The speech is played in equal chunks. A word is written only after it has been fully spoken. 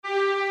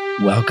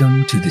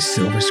Welcome to the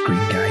Silver Screen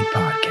Guide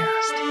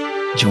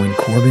podcast. Join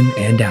Corbin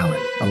and Alan,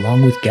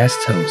 along with guest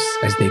hosts,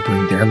 as they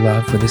bring their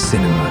love for the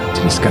cinema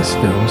to discuss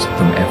films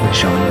from every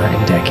genre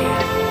and decade.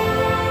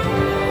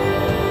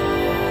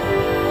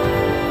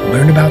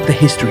 Learn about the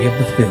history of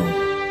the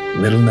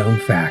film, little-known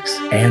facts,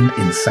 and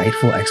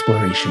insightful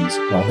explorations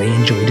while they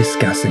enjoy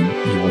discussing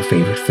your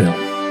favorite film.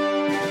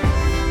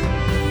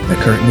 The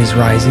curtain is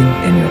rising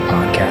and your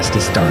podcast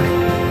is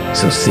starting,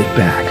 so sit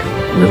back,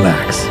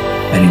 relax,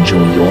 and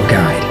enjoy your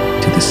guide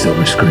to the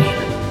silver screen.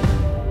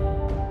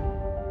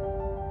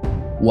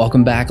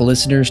 Welcome back,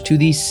 listeners, to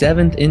the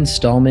 7th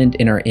installment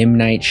in our M.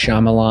 Night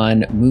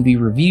Shyamalan movie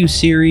review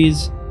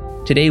series.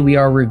 Today we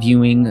are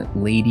reviewing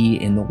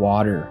Lady in the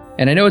Water.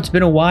 And I know it's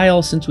been a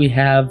while since we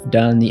have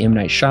done the M.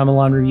 Night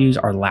Shyamalan reviews.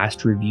 Our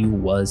last review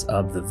was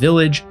of The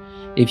Village.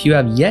 If you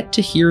have yet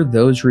to hear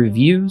those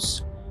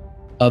reviews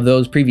of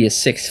those previous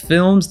 6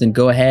 films, then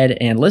go ahead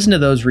and listen to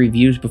those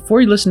reviews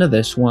before you listen to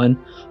this one.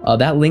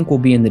 That link will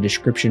be in the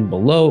description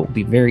below. It'll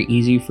be very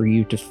easy for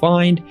you to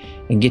find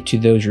and get to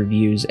those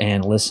reviews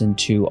and listen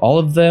to all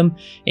of them.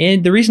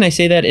 And the reason I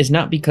say that is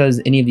not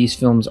because any of these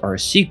films are a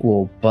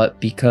sequel, but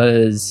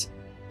because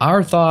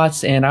our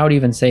thoughts, and I would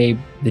even say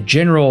the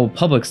general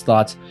public's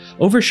thoughts,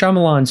 over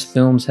Shyamalan's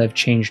films have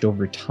changed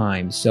over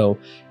time. So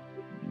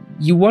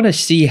you want to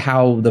see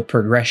how the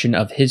progression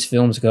of his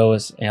films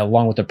goes,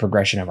 along with the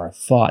progression of our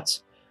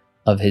thoughts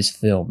of his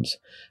films.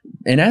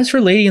 And as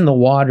for Lady in the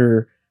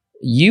Water,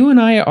 you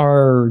and I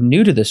are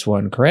new to this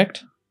one,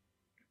 correct?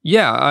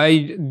 Yeah,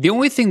 the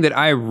only thing that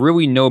I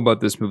really know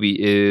about this movie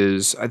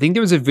is I think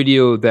there was a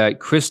video that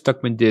Chris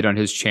Stuckman did on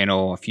his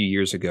channel a few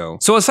years ago.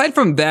 So aside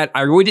from that,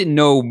 I really didn't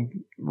know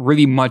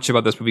really much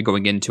about this movie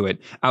going into it,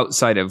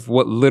 outside of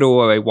what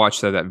little I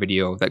watched of that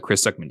video that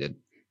Chris Stuckman did.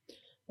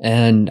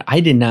 And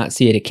I did not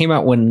see it. It came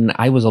out when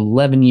I was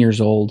 11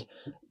 years old.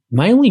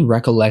 My only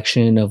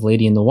recollection of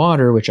Lady in the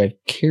Water, which I've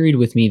carried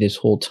with me this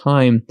whole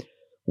time,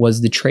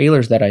 was the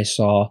trailers that I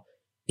saw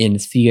in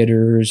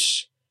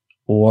theaters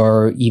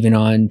or even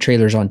on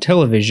trailers on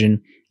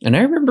television. And I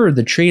remember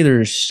the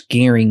trailers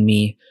scaring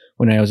me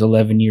when I was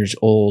 11 years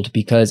old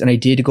and I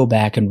did go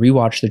back and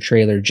rewatch the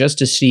trailer just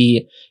to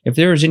see if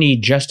there was any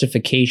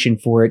justification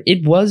for it.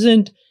 It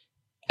wasn't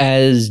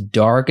as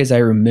dark as I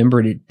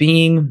remembered it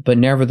being, but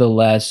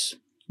nevertheless,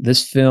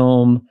 this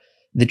film,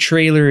 the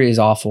trailer is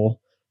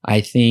awful.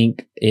 I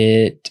think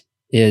it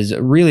is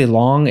really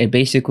long. It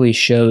basically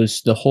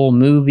shows the whole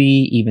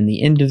movie, even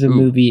the end of the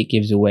movie. It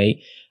gives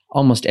away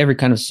almost every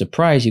kind of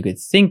surprise you could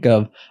think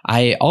of.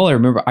 I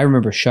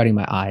remember shutting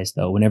my eyes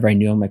though whenever I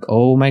knew. I'm like,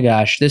 oh my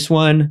gosh,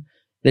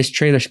 this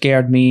trailer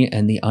scared me,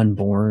 and The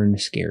Unborn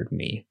scared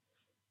me,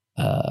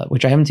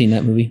 which I haven't seen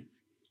that movie.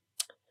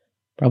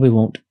 Probably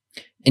won't.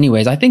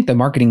 Anyways, I think the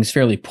marketing is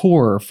fairly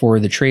poor for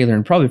the trailer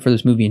and probably for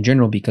this movie in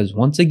general, because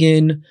once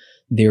again,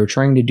 they're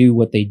trying to do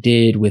what they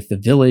did with The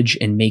Village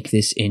and make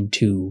this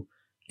into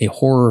a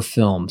horror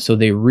film. So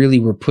they really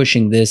were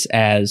pushing this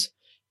as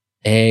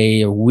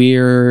a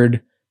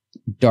weird,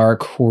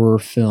 dark horror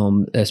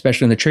film,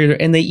 especially in the trailer.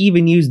 And they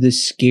even used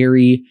this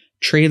scary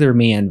trailer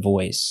man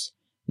voice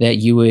that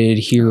you would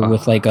hear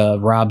with like a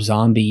Rob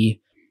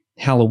Zombie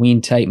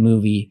Halloween type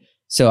movie.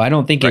 So I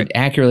don't think it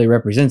accurately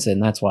represents it,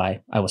 and that's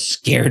why I was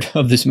scared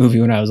of this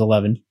movie when I was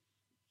 11.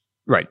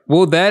 Right.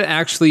 Well, that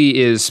actually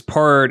is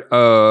part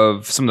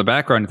of some of the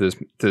background to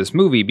this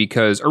movie,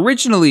 because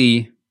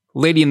originally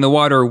Lady in the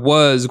Water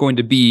was going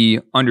to be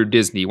under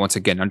Disney once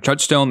again, on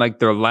Touchstone, like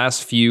their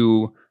last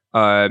few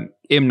M.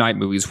 Night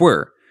movies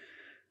were.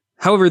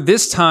 However,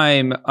 this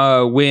time,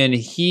 when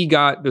he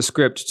got the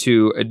script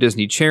to a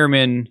Disney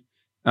chairman,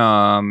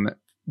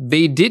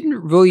 they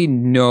didn't really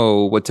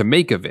know what to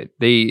make of it.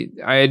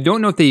 I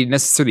don't know if they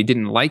necessarily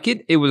didn't like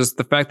it. It was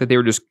the fact that they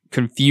were just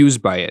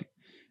confused by it.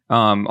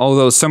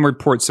 Although some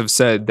reports have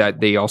said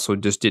that they also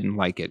just didn't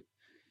like it.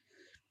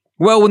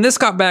 Well, when this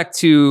got back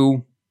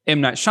to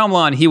M. Night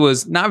Shyamalan, he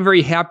was not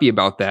very happy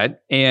about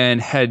that and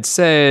had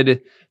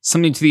said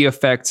something to the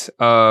effect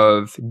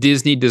of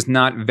Disney does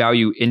not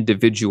value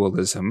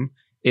individualism,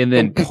 and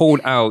then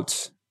pulled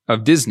out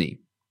of Disney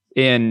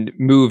and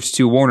moved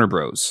to Warner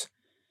Bros.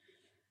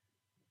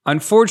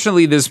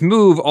 Unfortunately, this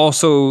move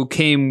also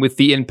came with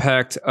the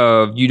impact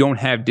of you don't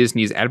have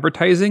Disney's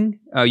advertising.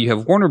 You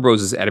have Warner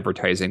Bros.'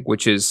 advertising,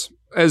 which is,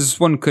 as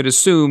one could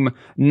assume,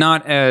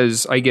 not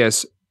as, I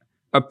guess,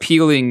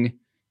 appealing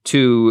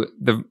to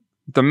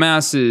the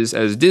masses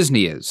as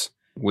Disney is,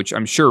 which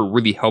I'm sure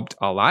really helped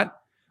a lot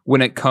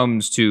when it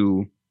comes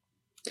to,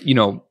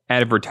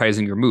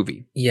 advertising your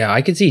movie. Yeah,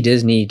 I could see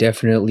Disney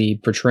definitely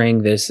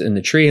portraying this in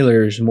the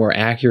trailers more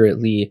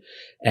accurately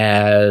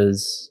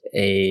as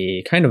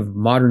a kind of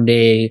modern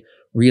day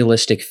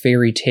realistic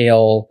fairy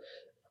tale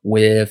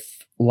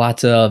with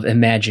lots of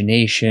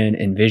imagination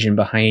and vision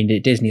behind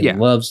it. Disney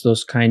loves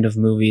those kind of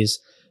movies.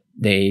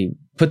 They've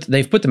put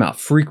them out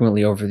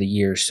frequently over the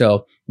years.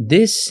 So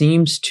this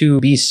seems to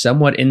be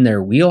somewhat in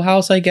their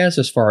wheelhouse, I guess,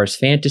 as far as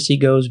fantasy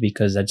goes,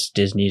 because that's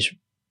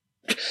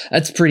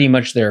pretty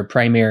much their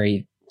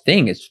primary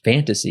thing, is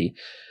fantasy.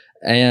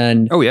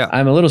 And Oh yeah.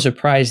 I'm a little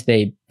surprised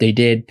they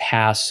did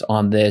pass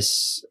on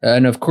this.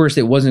 And of course,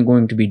 it wasn't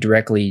going to be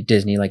directly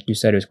Disney, like you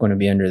said. It was going to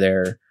be under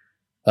their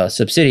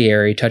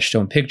subsidiary,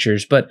 Touchstone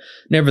Pictures. But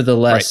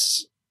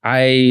nevertheless,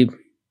 I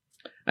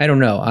don't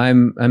know.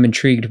 I'm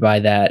intrigued by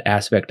that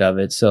aspect of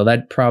it. So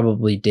that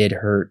probably did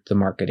hurt the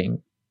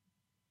marketing.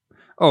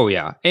 Oh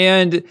yeah,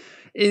 and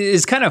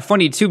it's kind of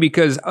funny too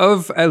because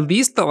of at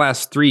least the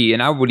last three,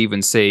 and I would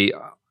even say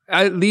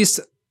at least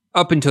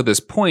up until this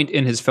point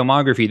in his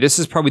filmography, this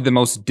is probably the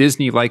most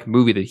Disney-like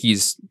movie that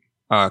he's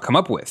come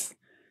up with.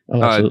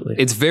 Oh, absolutely.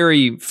 It's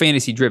very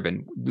fantasy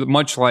driven,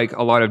 much like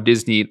a lot of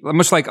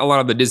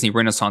the Disney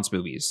Renaissance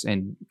movies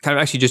and kind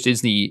of actually just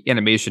Disney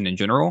animation in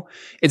general.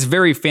 It's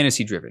very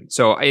fantasy driven.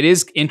 So it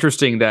is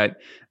interesting that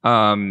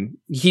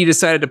he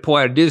decided to pull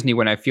out of Disney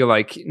when I feel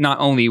like not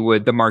only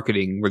would the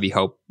marketing really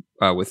help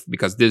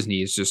because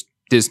Disney is just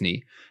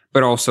Disney,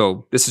 but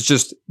also this is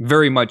just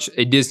very much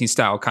a Disney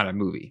style kind of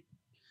movie.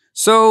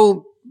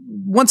 So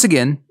once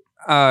again,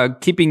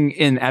 keeping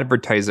in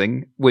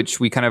advertising, which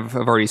we kind of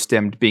have already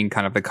stemmed being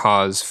kind of the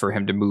cause for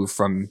him to move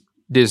from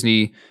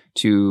Disney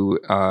to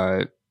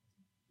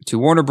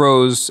Warner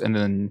Bros. And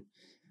then,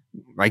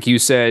 like you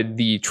said,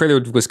 the trailer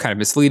was kind of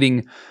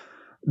misleading.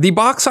 The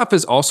box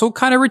office also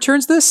kind of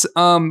returns this.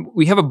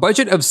 We have a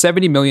budget of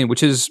 $70 million,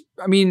 which is,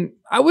 I mean,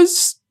 I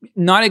was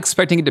not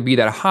expecting it to be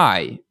that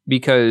high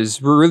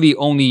because we're really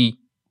only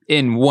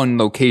in one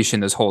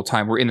location this whole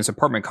time. We're in this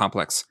apartment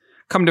complex.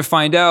 Come to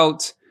find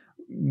out,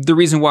 the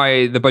reason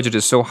why the budget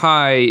is so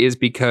high is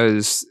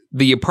because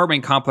the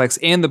apartment complex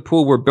and the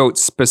pool were built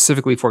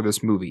specifically for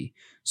this movie.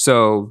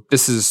 So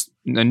this is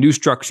a new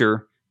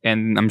structure,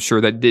 and I'm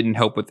sure that didn't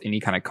help with any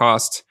kind of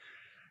cost.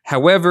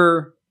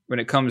 However, when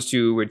it comes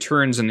to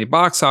returns in the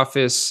box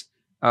office,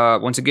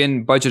 once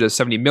again, budget of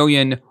 $70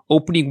 million,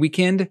 opening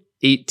weekend,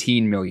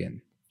 $18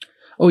 million.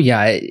 Oh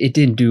yeah, it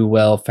didn't do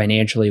well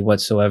financially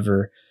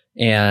whatsoever.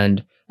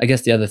 And I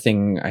guess the other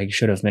thing I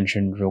should have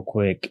mentioned real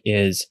quick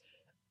is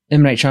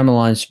M. Night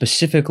Shyamalan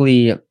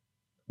specifically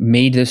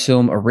made this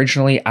film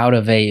originally out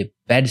of a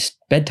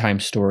bedtime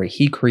story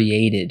he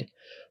created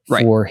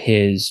for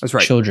his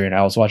children.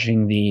 I was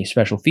watching the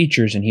special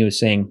features and he was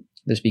saying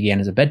this began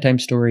as a bedtime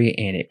story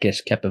and it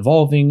just kept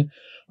evolving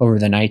over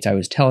the nights I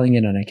was telling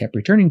it and I kept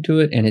returning to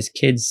it. And his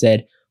kids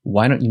said,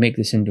 why don't you make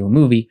this into a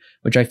movie?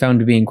 Which I found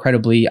to be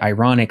incredibly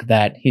ironic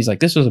that he's like,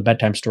 this was a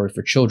bedtime story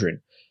for children.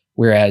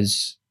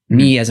 Whereas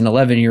me as an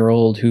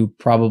 11-year-old who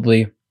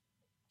probably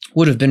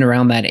would have been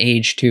around that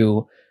age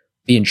to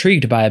be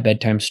intrigued by a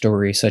bedtime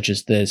story such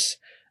as this,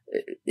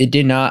 it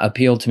did not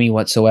appeal to me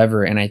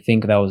whatsoever. And I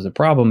think that was the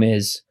problem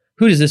is,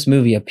 who does this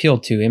movie appeal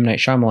to? M. Night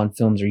Shyamalan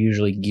films are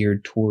usually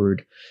geared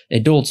toward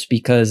adults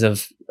because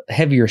of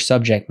heavier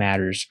subject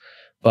matters.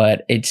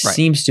 But it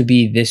seems to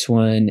be this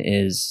one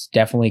is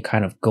definitely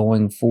kind of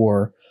going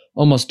for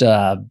almost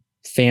a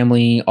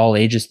family, all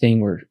ages thing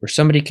where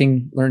somebody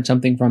can learn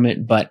something from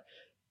it. But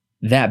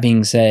that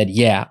being said,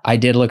 yeah, I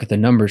did look at the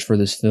numbers for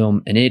this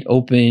film and it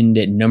opened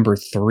at number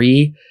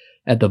 3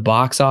 at the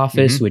box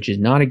office, which is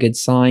not a good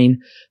sign.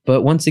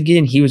 But once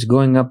again, he was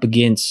going up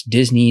against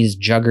Disney's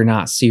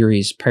juggernaut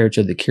series Pirates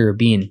of the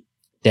Caribbean,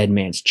 Dead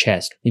Man's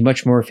Chest. The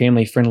much more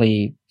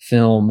family-friendly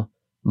film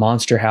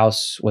Monster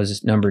House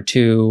was number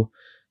 2.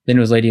 Then it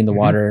was Lady in the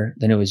Water.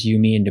 Then it was You,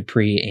 Me, and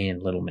Dupree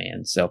and Little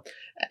Man. So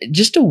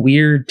just a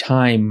weird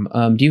time.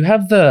 Do you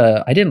have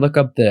I didn't look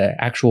up the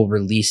actual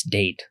release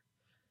date.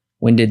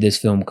 When did this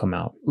film come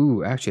out?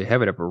 Ooh, actually, I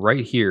have it up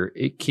right here.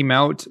 It came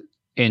out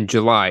in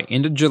July,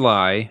 end of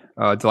July,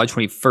 July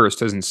 21st,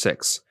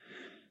 2006.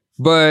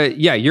 But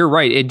yeah, you're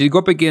right. It did go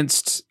up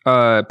against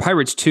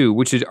Pirates 2,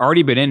 which had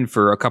already been in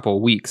for a couple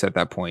of weeks at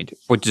that point,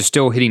 which is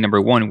still hitting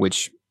number 1,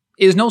 which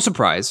is no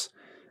surprise.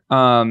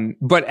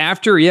 But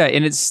after,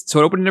 so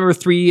it opened at number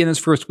 3 in its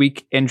first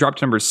week and dropped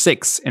to number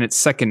 6 in its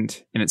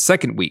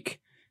second week.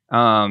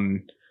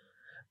 And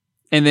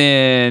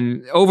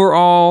then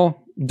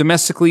overall,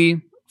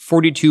 domestically,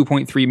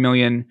 42.3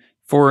 million,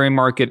 foreign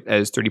market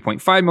as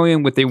 30.5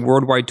 million with a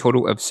worldwide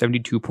total of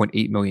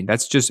 72.8 million.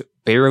 That's just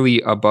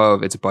barely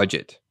above its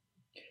budget.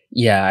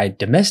 Yeah,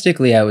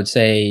 domestically, I would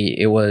say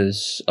it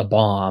was a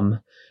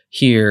bomb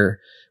here,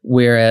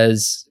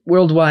 whereas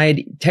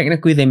worldwide,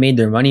 technically they made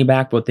their money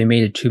back, but they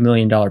made a $2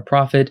 million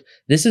profit.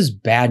 This is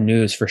bad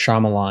news for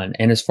Shyamalan.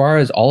 And as far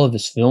as all of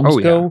his films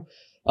go,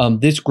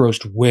 this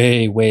grossed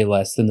way, way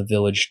less than The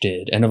Village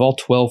did. And of all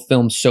 12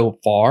 films so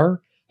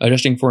far,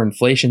 adjusting for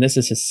inflation, this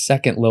is his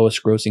second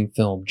lowest grossing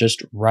film,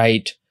 just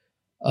right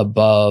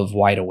above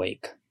Wide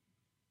Awake.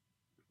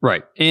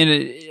 Right.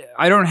 And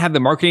I don't have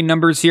the marketing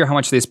numbers here, how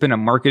much they spend on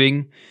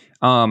marketing.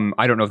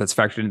 I don't know if that's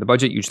factored into the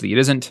budget. Usually it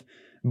isn't.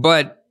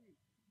 But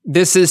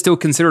this is still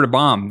considered a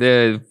bomb.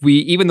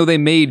 Even though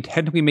they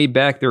technically made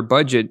back their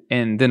budget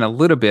and then a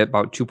little bit,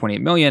 about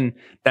 2.8 million,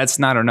 that's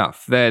not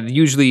enough. That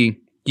usually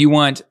you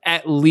want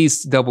at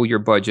least double your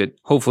budget.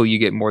 Hopefully you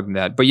get more than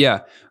that. But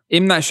yeah,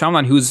 M. Night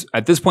Shyamalan, who's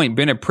at this point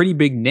been a pretty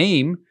big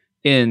name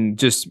in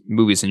just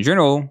movies in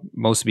general,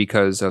 mostly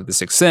because of The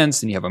Sixth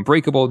Sense, and you have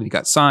Unbreakable, then you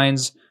got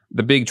Signs,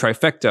 the big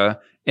trifecta,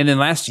 And then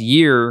last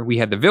year we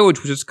had The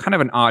Village, which is kind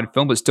of an odd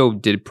film, but still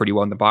did pretty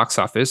well in the box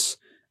office.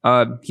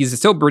 He's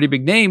still a pretty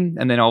big name.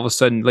 And then all of a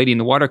sudden Lady in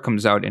the Water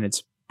comes out and it's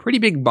a pretty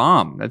big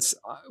bomb. That's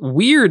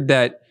weird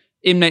that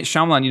M. Night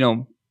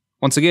Shyamalan,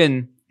 once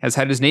again, has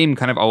had his name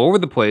kind of all over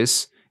the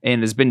place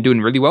and has been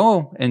doing really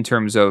well in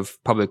terms of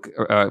public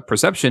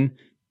perception.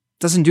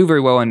 Doesn't do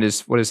very well in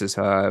his, what is this?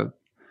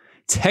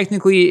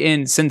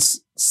 Technically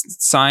since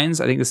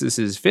Signs, I think this is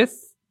his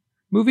fifth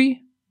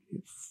movie.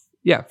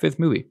 Yeah, fifth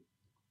movie.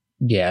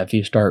 Yeah, if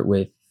you start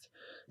with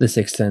The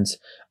Sixth Sense.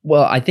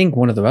 Well, I think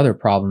one of the other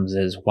problems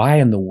is why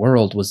in the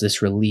world was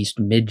this released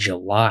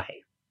mid-July?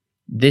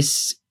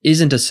 This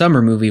isn't a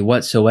summer movie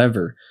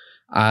whatsoever.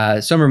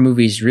 Summer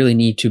movies really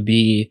need to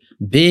be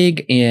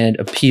big and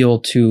appeal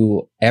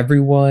to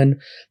everyone.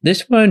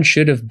 This one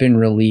should have been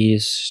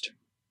released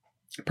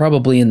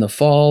probably in the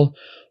fall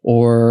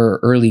or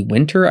early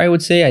winter, I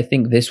would say. I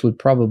think this would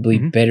probably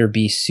better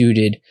be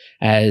suited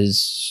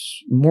as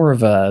more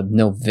of a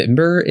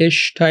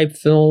November-ish type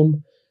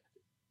film.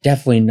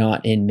 Definitely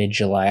not in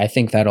mid-July. I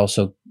think that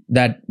also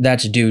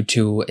that's due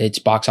to its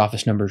box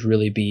office numbers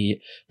really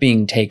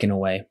being taken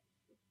away.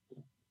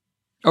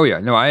 Oh yeah,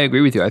 no, I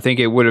agree with you. I think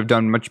it would have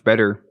done much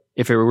better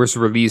if it was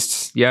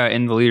released,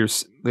 in the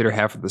later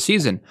half of the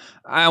season.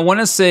 I want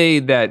to say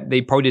that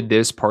they probably did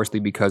this partially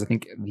because I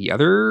think the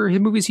other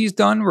movies he's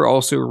done were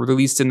also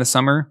released in the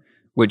summer,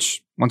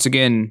 which once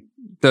again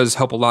does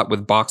help a lot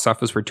with box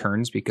office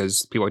returns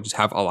because people just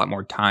have a lot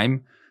more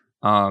time.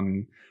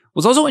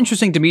 What's also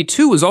interesting to me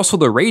too was also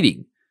the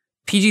rating.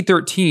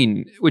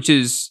 PG-13, which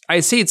is, I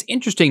say it's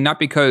interesting not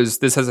because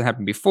this hasn't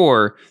happened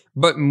before,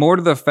 but more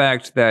to the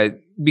fact that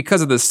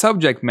because of the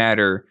subject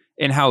matter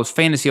and how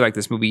fantasy-like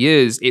this movie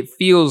is, it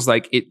feels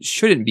like it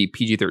shouldn't be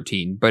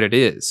PG-13, but it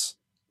is.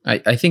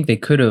 I think they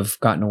could have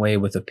gotten away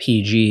with a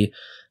PG.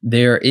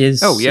 There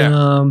is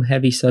some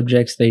heavy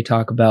subjects they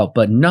talk about,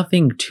 but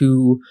nothing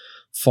too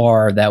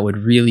far that would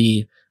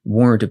really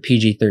warrant a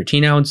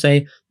PG-13, I would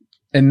say.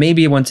 And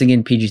maybe once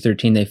again,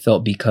 PG-13 they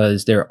felt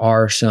because there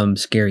are some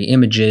scary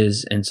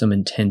images and some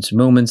intense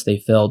moments they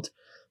felt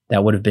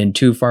that would have been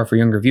too far for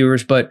younger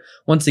viewers. But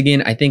once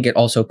again, I think it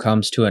also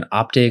comes to an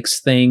optics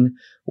thing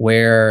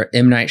where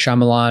M. Night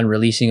Shyamalan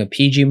releasing a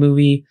PG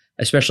movie,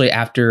 especially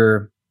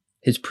after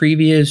his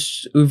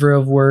previous oeuvre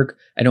of work,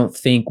 I don't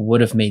think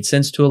would have made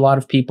sense to a lot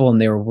of people. And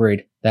they were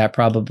worried that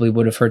probably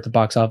would have hurt the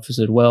box office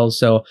as well.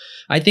 So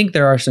I think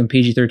there are some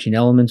PG-13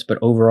 elements, but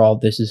overall,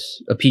 this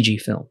is a PG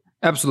film.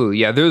 Absolutely.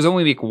 Yeah. There's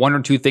only like one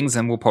or two things,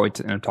 and we'll probably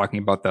end up talking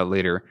about that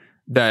later,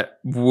 that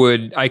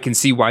I can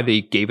see why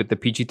they gave it the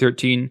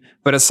PG-13.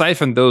 But aside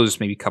from those,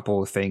 maybe a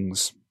couple of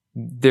things,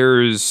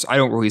 I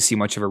don't really see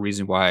much of a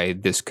reason why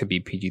this could be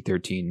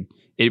PG-13.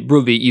 It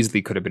really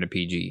easily could have been a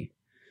PG.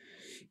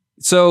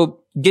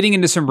 So getting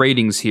into some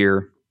ratings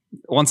here,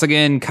 once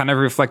again, kind of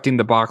reflecting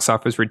the box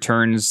office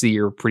returns, they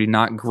are pretty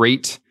not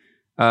great.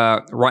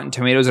 Rotten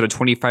Tomatoes at a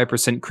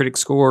 25% critic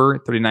score,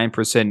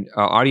 39%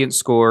 audience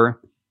score.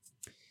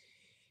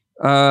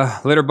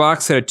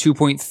 Letterboxd at a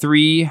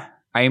 2.3,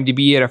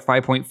 IMDb at a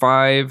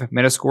 5.5,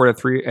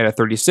 Metascore at a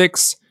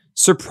 36.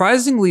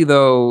 Surprisingly,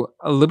 though,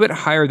 a little bit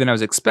higher than I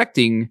was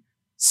expecting.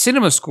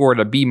 CinemaScore at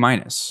a B-.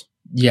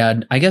 Yeah,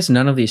 I guess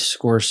none of these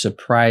scores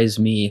surprise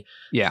me.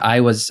 Yeah,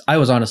 I was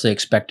honestly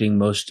expecting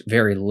most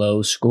very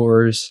low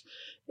scores,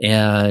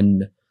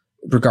 and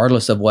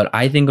regardless of what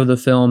I think of the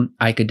film,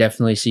 I could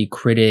definitely see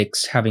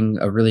critics having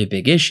a really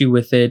big issue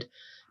with it.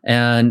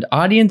 And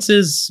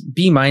audiences,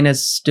 B-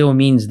 still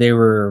means they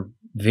were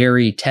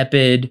very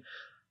tepid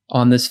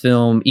on this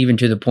film, even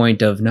to the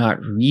point of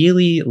not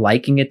really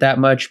liking it that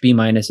much. B-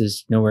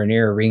 is nowhere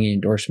near a ringing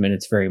endorsement.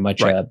 It's very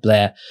much a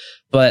blah.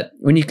 But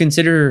when you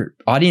consider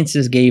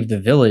audiences gave The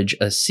Village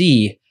a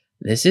C,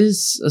 this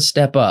is a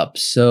step up.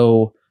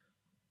 So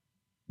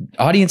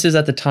audiences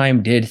at the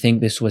time did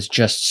think this was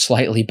just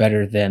slightly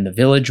better than The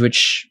Village,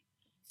 which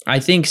I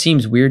think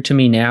seems weird to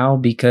me now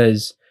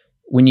because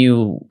when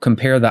you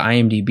compare the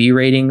IMDb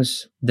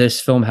ratings, this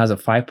film has a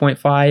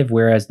 5.5,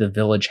 whereas The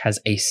Village has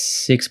a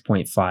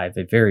 6.5,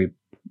 a very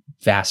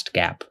vast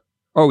gap.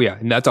 Oh, yeah.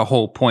 And that's a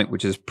whole point,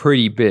 which is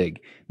pretty big.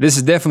 This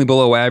is definitely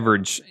below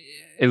average,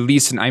 at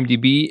least in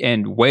IMDb,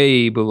 and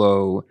way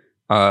below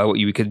what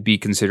you could be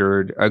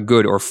considered a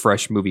good or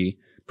fresh movie,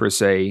 per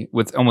se,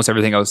 with almost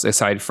everything else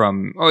aside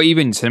from,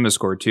 even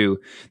CinemaScore, too.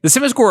 The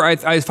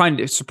CinemaScore, I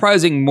find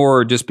surprising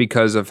more just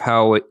because of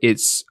how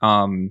it's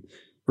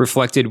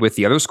reflected with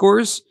the other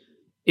scores.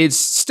 It's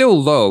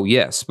still low,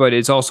 yes, but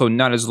it's also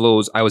not as low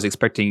as I was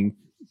expecting,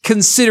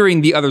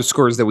 considering the other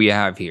scores that we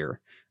have here.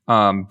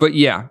 But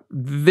yeah,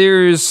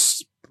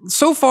 there's,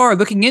 so far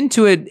looking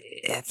into it,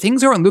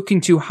 things aren't looking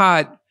too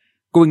hot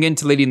going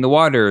into Lady in the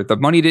Water.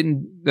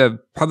 The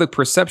public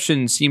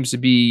perception seems to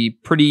be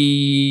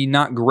pretty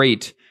not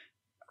great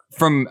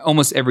from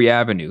almost every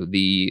avenue.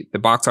 The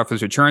box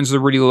office returns are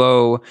really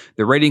low,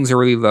 the ratings are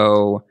really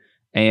low.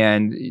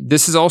 And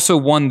this is also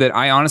one that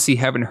I honestly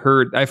haven't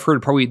heard. I've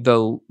heard probably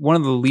one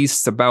of the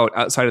least about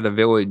outside of The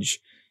Village,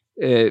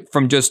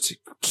 from just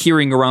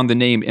hearing around the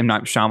name M.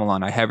 Night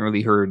Shyamalan. I haven't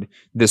really heard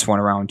this one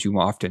around too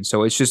often.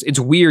 So it's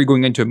weird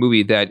going into a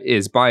movie that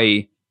is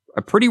by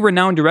a pretty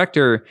renowned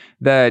director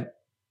that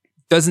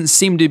doesn't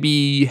seem to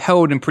be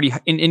held in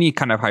any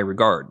kind of high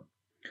regard.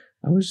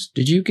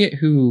 Did you get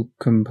who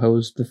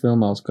composed the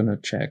film? I was going to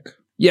check.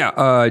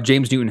 Yeah,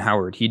 James Newton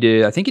Howard.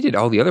 I think he did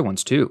all the other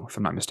ones too, if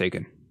I'm not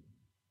mistaken.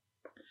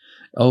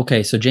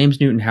 Okay, so James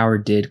Newton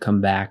Howard did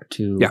come back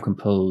to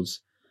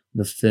compose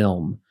the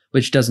film,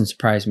 which doesn't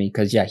surprise me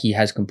because, he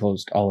has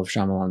composed all of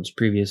Shyamalan's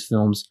previous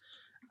films.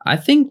 I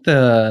think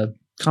the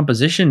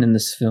composition in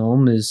this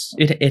film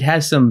it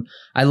has some,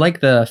 I like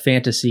the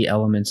fantasy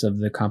elements of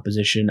the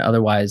composition.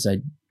 Otherwise,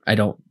 I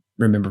don't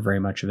remember very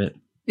much of it.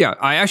 Yeah,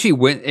 I actually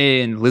went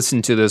and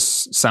listened to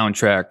this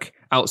soundtrack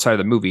outside of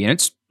the movie, and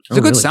it's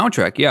a good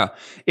soundtrack. Yeah,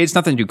 it's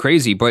nothing too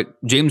crazy,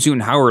 but James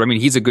Newton Howard, I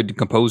mean, he's a good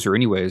composer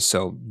anyways,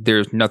 so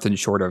there's nothing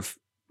short of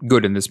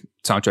good in this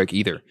soundtrack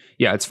either.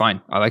 Yeah, it's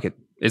fine. I like it.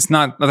 It's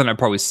not nothing I'd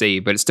probably say,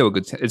 but it's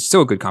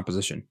still a good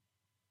composition.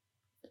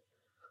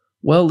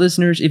 Well,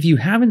 listeners, if you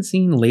haven't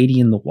seen Lady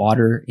in the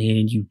Water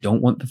and you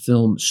don't want the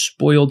film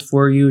spoiled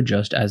for you,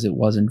 just as it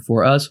wasn't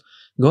for us,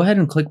 go ahead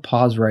and click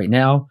pause right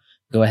now.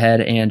 Go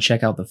ahead and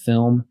check out the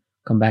film.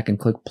 Come back and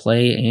click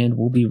play, and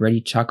we'll be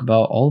ready to talk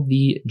about all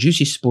the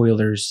juicy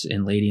spoilers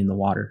in Lady in the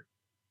Water.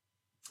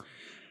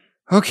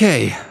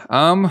 Okay.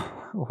 Well,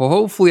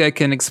 hopefully I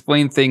can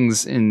explain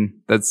things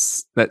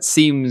that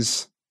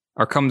seems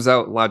or comes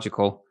out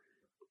logical.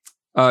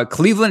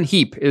 Cleveland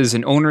Heap is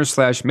an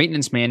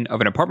owner/maintenance man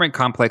of an apartment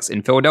complex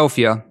in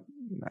Philadelphia,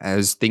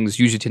 as things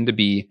usually tend to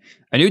be.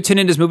 A new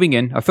tenant is moving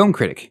in, a film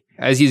critic.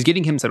 As he's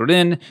getting him settled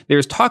in,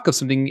 there's talk of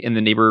something in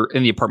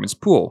the apartment's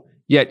pool.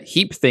 Yet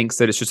Heap thinks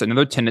that it's just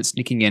another tenant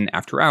sneaking in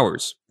after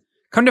hours.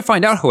 Come to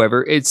find out,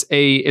 however, it's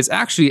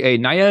actually a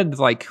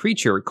naiad-like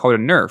creature called a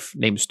Nerf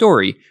named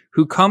Story,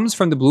 who comes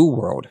from the blue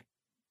world.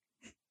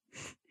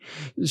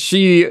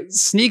 She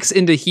sneaks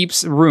into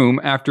Heap's room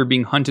after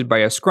being hunted by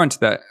a scrunt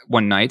that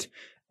one night,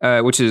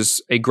 which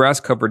is a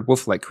grass-covered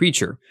wolf-like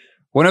creature.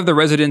 One of the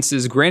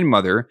residents'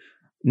 grandmother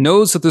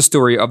knows of the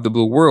story of the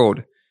blue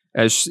world.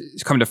 As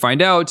she's come to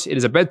find out, it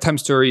is a bedtime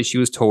story she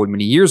was told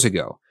many years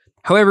ago.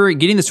 However,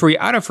 getting the story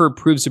out of her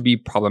proves to be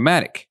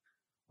problematic.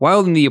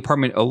 While in the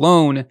apartment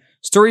alone,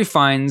 Story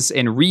finds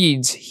and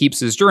reads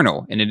Heap's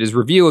journal, and it is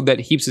revealed that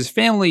Heap's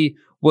family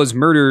was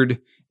murdered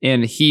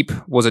and Heap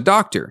was a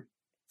doctor.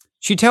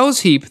 She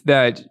tells Heap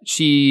that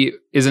she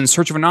is in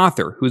search of an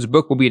author whose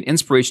book will be an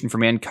inspiration for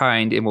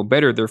mankind and will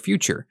better their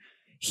future.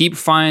 Heap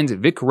finds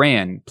Vic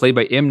Rand, played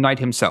by M. Night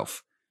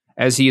himself,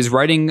 as he is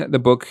writing a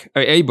book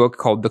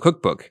called The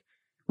Cookbook,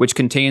 which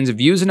contains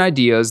views and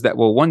ideas that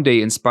will one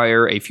day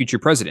inspire a future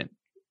president.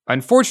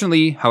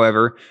 Unfortunately,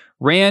 however,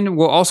 Rand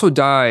will also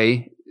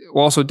die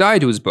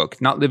to his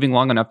book, not living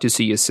long enough to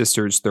see his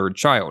sister's third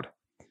child.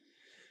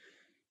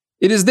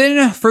 It is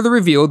then further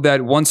revealed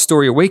that once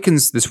Story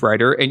awakens this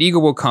writer, an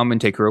eagle will come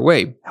and take her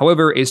away.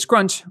 However, a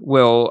scrunt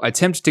will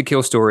attempt to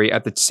kill Story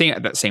at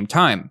that same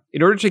time.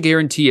 In order to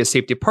guarantee a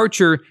safe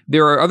departure,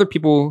 there are other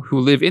people who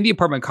live in the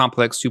apartment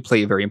complex who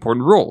play very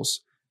important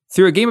roles.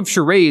 Through a game of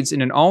charades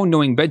and an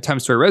all-knowing bedtime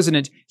story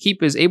resident,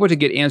 Heap is able to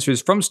get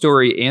answers from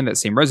Story and that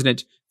same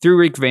resident through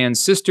Rick Van's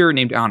sister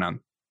named Anna.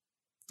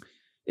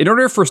 In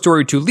order for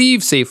Story to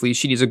leave safely,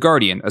 she needs a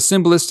guardian, a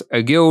symbolist,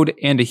 a guild,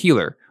 and a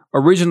healer.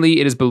 Originally,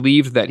 it is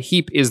believed that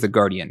Heap is the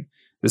guardian,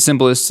 the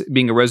symbolist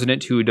being a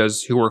resident who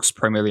works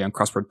primarily on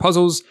crossword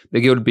puzzles, the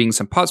guild being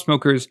some pot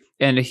smokers,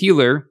 and a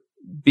healer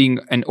being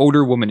an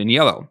older woman in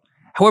yellow.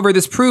 However,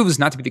 this proves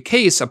not to be the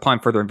case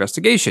upon further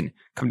investigation.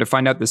 Come to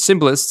find out, the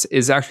symbolist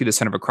is actually the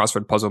son of a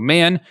crossword puzzle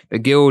man. The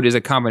guild is a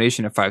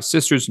combination of 5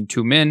 sisters and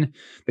 2 men.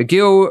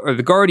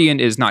 The guardian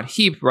is not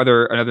Heap,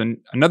 rather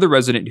another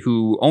resident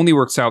who only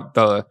works out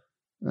the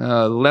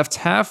left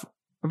half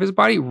of his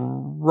body,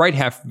 right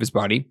half of his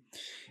body,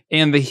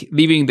 and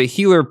leaving the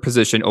healer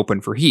position open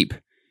for Heap.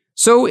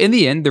 So, in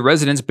the end, the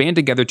residents band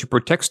together to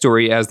protect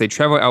Story as they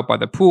travel out by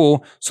the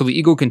pool so the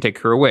eagle can take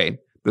her away.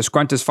 The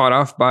scrunt is fought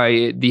off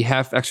by the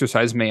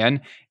half-exercised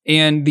man,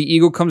 and the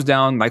eagle comes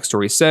down, like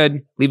Story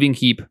said, leaving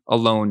Heap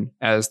alone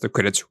as the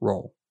credits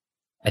roll.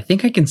 I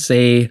think I can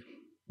say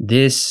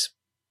this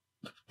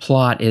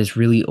plot is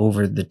really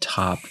over the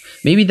top.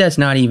 Maybe that's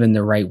not even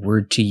the right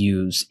word to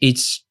use.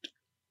 It's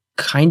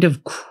kind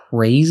of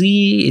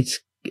crazy.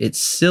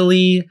 It's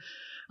silly.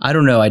 I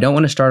don't know. I don't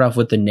want to start off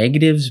with the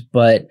negatives,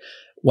 but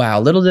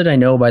wow, little did I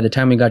know by the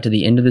time we got to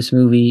the end of this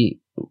movie,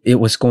 it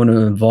was going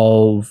to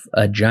involve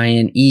a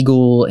giant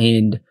eagle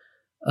and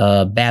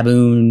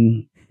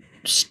baboon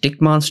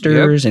stick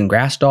monsters and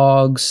grass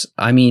dogs.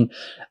 I mean,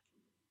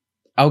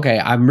 okay,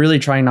 I'm really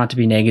trying not to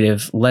be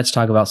negative. Let's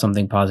talk about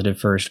something positive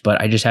first, but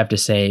I just have to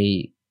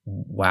say,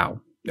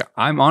 wow. Yeah,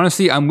 I'm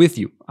with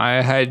you.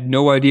 I had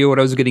no idea what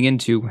I was getting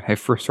into when I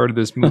first started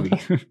this movie.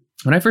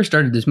 When I first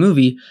started this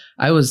movie,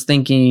 I was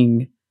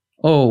thinking,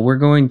 oh, we're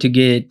going to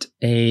get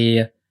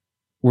a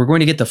we're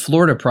going to get the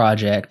Florida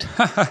Project,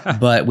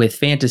 but with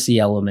fantasy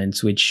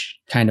elements, which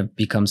kind of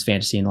becomes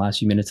fantasy in the last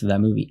few minutes of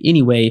that movie.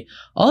 Anyway,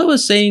 all I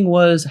was saying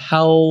was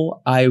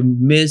how I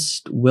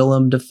missed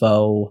Willem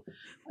Dafoe.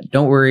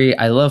 Don't worry,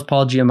 I love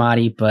Paul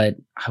Giamatti, but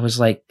I was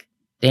like,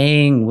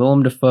 dang,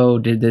 Willem Dafoe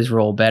did this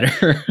role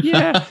better.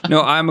 Yeah, no,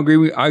 I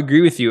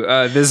agree with you.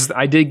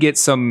 I did get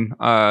some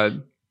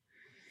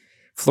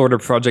Florida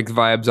Project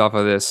vibes off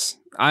of this.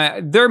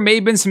 There may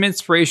have been some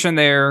inspiration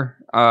there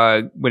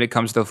when it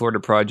comes to the Florida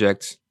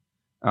Project.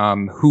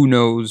 Who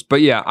knows?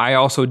 But yeah, I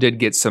also did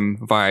get some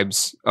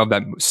vibes of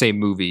that same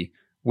movie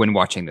when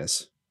watching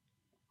this.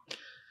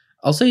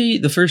 I'll say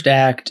the first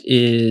act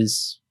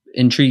is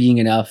intriguing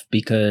enough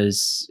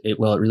because it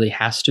really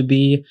has to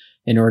be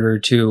in order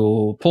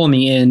to pull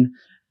me in.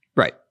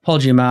 Right. Paul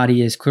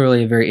Giamatti is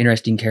clearly a very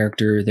interesting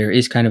character. There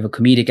is kind of a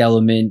comedic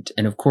element,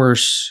 and of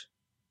course,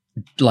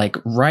 like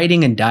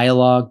writing and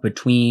dialogue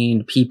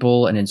between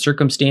people and in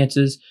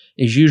circumstances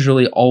is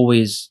usually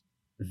always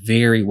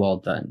very well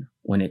done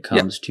when it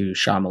comes to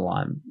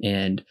Shyamalan.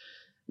 And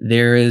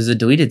there is a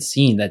deleted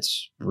scene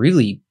that's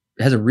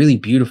has a really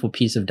beautiful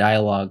piece of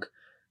dialogue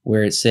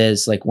where it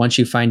says, like, once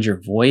you find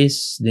your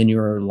voice, then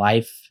your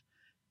life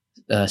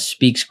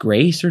speaks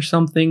grace or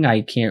something.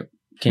 I can't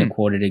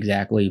quote it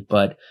exactly,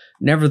 but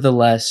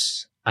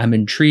nevertheless, I'm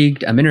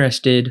intrigued. I'm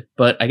interested,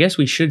 but I guess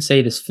we should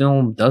say this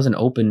film doesn't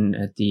open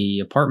at the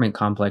apartment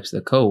complex, the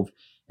Cove.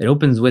 It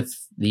opens with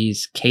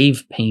these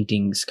cave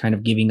paintings kind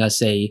of giving us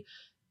a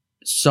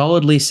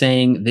solidly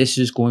saying this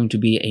is going to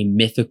be a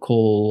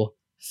mythical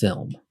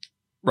film.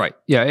 Right.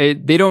 Yeah.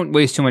 They don't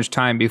waste too much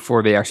time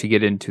before they actually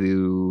get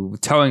into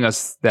telling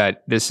us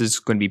that this is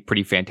going to be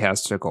pretty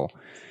fantastical.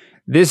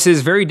 This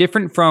is very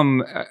different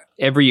from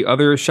every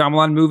other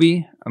Shyamalan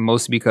movie,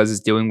 mostly because it's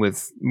dealing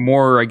with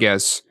more, I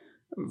guess,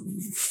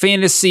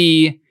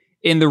 fantasy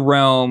in the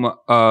realm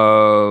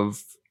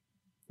of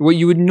what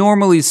you would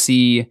normally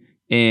see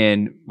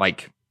in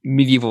like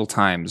medieval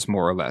times,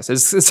 more or less.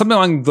 It's something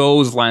along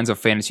those lines of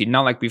fantasy,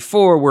 not like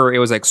before where it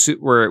was like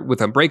where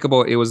with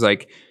Unbreakable, it was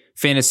like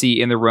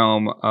fantasy in the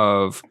realm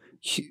of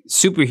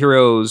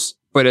superheroes,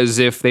 but as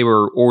if they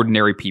were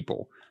ordinary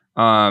people.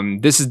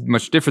 This is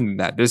much different than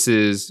that. This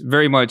is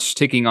very much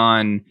taking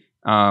on,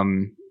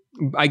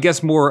 I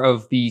guess, more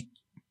of the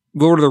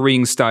Lord of the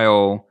Rings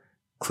style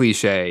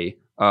cliche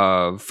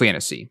of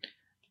fantasy.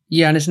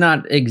 Yeah, and it's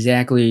not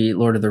exactly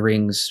Lord of the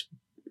Rings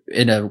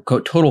in a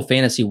total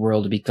fantasy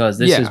world, because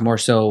this is more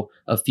so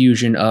a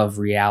fusion of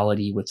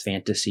reality with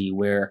fantasy,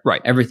 where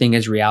everything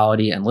is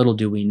reality, and little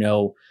do we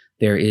know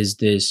there is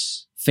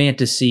this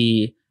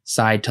fantasy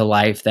side to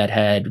life that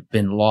had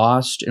been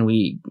lost. And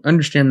we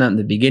understand that in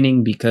the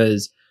beginning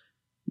because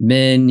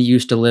men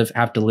used to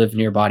have to live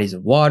near bodies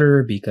of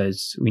water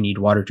because we need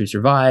water to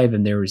survive.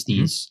 And there was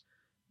these,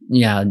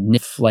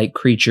 nymph-like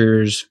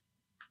creatures,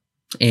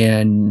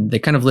 and they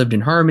kind of lived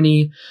in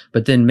harmony,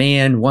 but then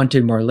man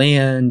wanted more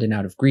land, and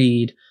out of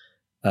greed,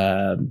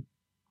 so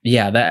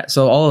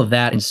all of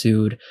that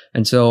ensued.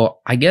 And so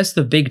I guess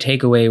the big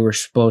takeaway we're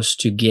supposed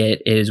to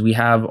get is we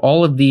have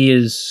all of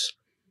these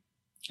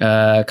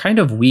kind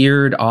of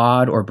weird,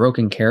 odd, or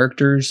broken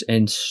characters,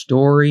 and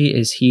story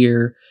is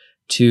here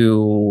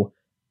to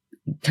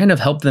kind of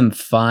help them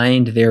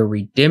find their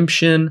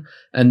redemption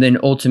and then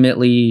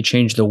ultimately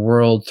change the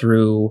world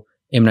through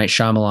M. Night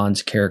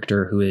Shyamalan's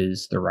character, who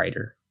is the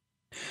writer.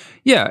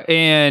 Yeah,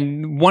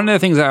 and one of the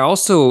things I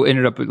also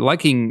ended up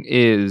liking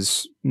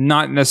is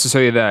not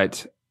necessarily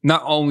that,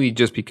 not only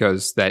just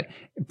because that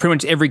pretty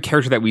much every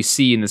character that we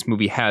see in this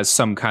movie has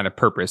some kind of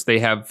purpose. They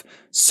have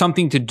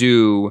something to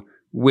do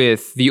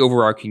with the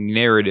overarching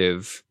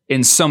narrative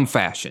in some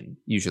fashion,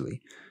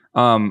 usually.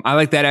 I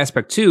like that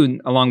aspect too,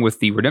 along with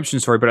the redemption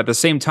story, but at the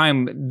same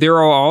time, there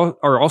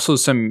are also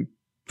some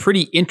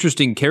pretty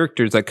interesting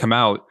characters that come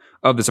out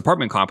of this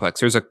apartment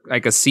complex. There's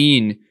a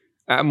scene,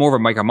 more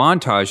of a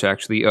montage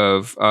actually,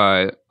 of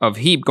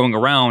Heap going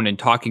around and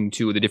talking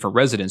to the different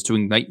residents,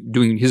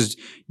 doing his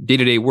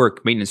day-to-day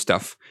work, maintenance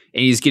stuff,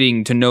 and he's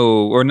getting to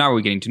know, or not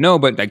really getting to know,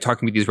 but like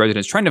talking with these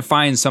residents, trying to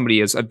find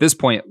somebody as at this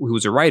point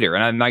who's a writer.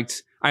 And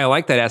I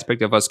like that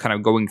aspect of us kind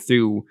of going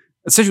through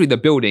essentially the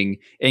building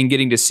and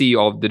getting to see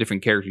all the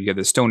different characters. You have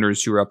the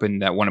stoners who are up in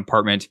that one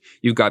apartment.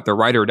 You've got the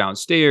writer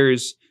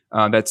downstairs.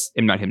 That's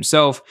M. Night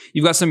himself.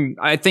 You've got some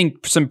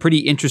pretty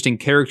interesting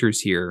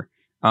characters here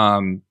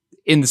in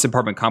this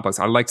apartment complex.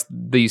 I like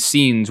these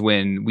scenes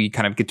when we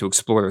kind of get to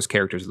explore those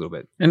characters a little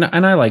bit. And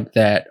I like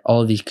that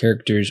all of these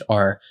characters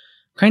are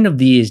kind of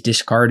these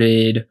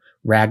discarded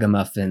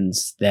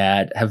ragamuffins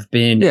that have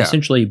been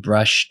essentially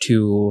brushed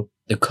to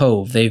the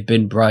Cove. They've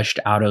been brushed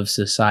out of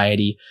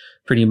society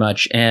pretty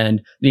much.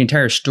 And the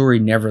entire story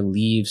never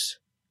leaves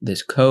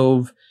this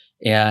Cove.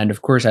 And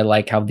of course, I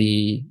like how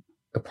the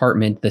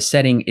apartment, the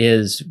setting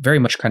is very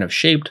much kind of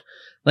shaped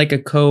like a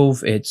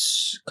cove.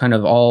 It's kind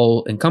of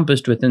all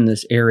encompassed within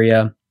this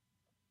area.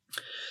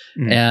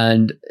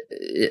 And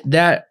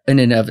that in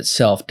and of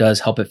itself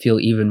does help it feel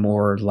even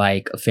more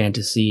like a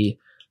fantasy,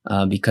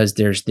 because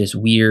there's this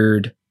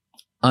weird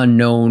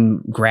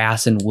unknown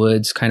grass and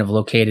woods kind of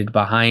located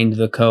behind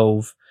the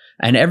Cove.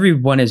 And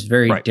everyone is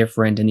very Right.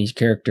 different, and these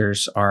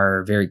characters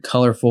are very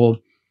colorful.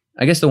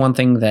 I guess the one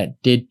thing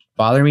that did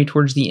bother me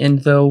towards the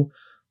end, though,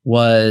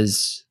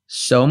 was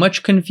so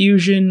much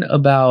confusion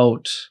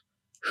about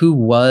who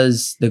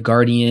was the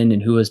guardian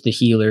and who was the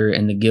healer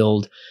and the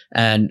guild.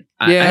 And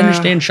I Yeah.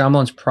 understand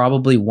Shyamalan's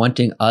probably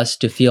wanting us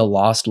to feel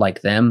lost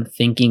like them,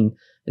 thinking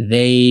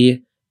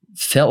they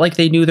felt like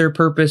they knew their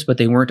purpose, but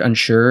they weren't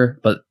unsure.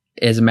 But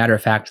as a matter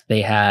of fact,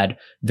 they had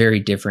very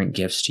different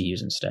gifts to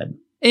use instead.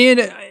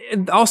 And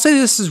I'll say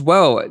this as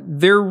well.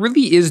 There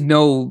really is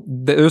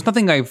there's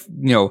nothing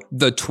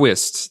the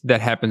twist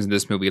that happens in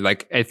this movie.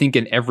 Like I think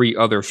in every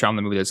other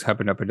Shyamalan movie that's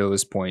happened up until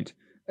this point,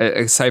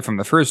 aside from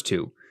the first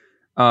two.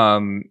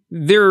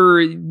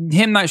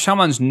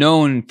 Shyamalan's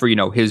known for,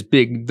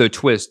 the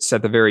twists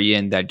at the very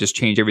end that just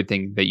change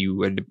everything that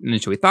you had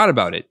initially thought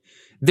about it.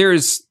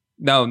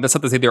 Now, that's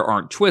not to say there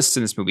aren't twists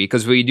in this movie,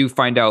 because we do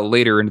find out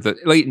late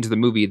into the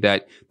movie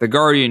that the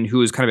Guardian,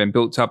 who has kind of been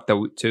built up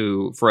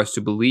for us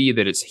to believe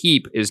that it's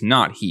Heap, is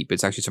not Heap.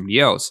 It's actually somebody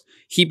else.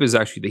 Heap is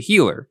actually the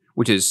healer,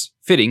 which is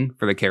fitting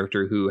for the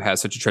character who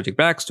has such a tragic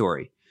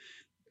backstory.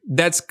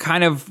 That's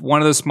kind of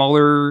one of the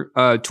smaller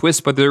twists,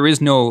 but there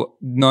is no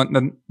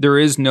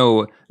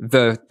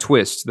the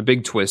twist, the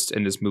big twist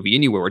in this movie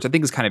anywhere, which I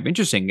think is kind of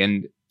interesting,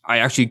 and I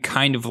actually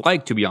kind of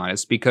like, to be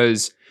honest,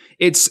 because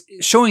it's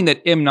showing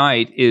that M.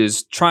 Night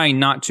is trying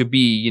not to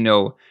be,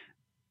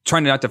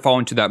 trying not to fall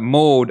into that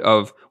mold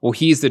of, well,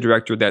 he's the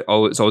director that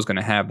is always going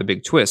to have the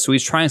big twist. So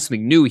he's trying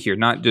something new here,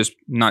 not just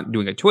not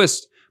doing a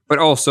twist, but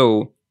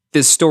also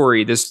this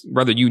story, this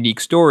rather unique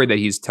story that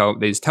he's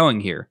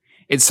telling here.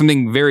 It's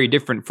something very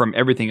different from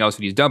everything else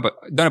that he's done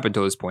up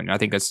until this point. And I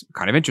think that's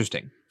kind of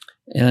interesting.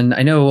 And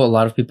I know a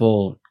lot of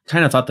people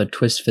kind of thought the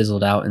twist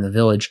fizzled out in The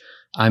Village.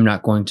 I'm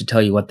not going to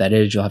tell you what that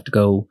is. You'll have to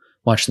go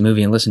watch the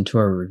movie and listen to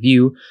our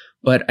review.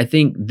 But I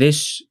think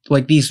these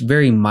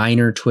very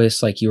minor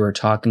twists, like you were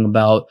talking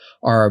about,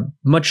 are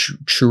much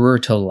truer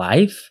to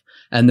life.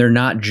 And they're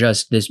not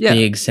just this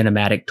big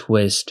cinematic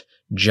twist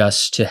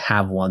just to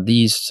have one.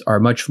 These are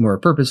much more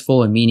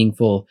purposeful and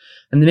meaningful.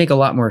 And they make a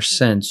lot more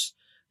sense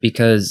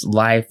because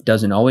life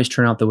doesn't always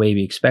turn out the way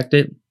we expect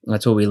it.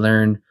 That's what we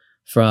learn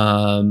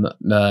from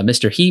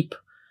Mr. Heap,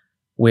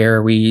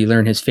 where we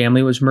learn his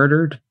family was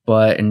murdered,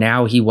 but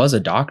now he was a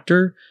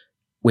doctor,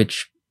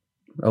 which,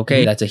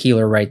 okay, that's a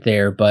healer right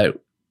there, but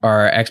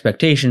our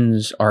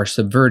expectations are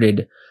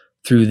subverted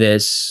through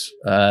this.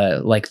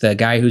 Like the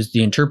guy who's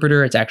the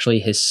interpreter, it's actually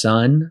his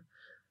son.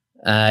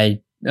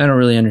 I don't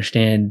really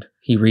understand.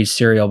 He reads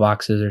cereal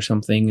boxes or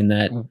something, and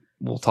that.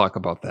 We'll talk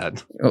about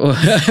that.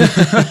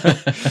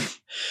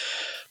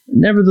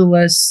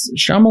 Nevertheless,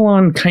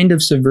 Shyamalan kind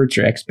of subverts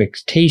your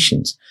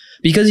expectations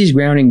because he's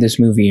grounding this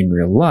movie in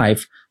real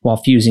life while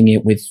fusing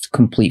it with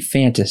complete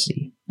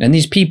fantasy. And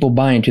these people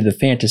buy into the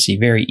fantasy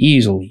very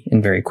easily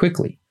and very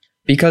quickly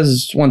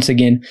because, once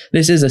again,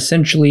 this is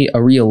essentially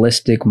a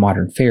realistic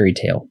modern fairy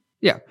tale.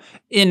 Yeah.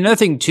 And another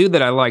thing, too,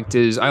 that I liked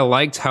is I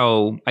liked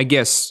how, I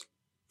guess,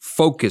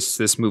 focused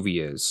this movie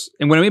is.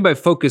 And what I mean by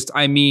focused,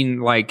 I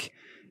mean, like,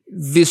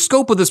 the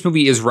scope of this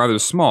movie is rather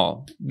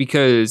small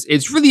because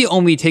it's really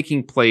only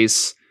taking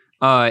place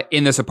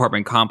in this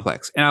apartment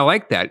complex. And I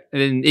like that.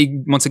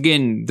 And once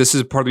again, this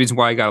is part of the reason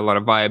why I got a lot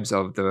of vibes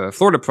of the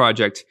Florida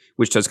Project,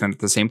 which does kind of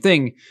the same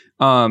thing.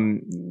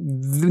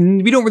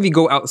 We don't really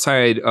go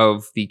outside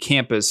of the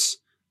campus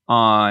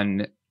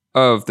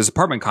of this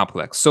apartment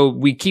complex. So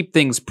we keep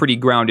things pretty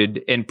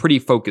grounded and pretty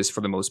focused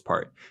for the most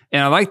part.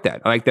 And I like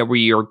that. I like that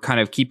we are kind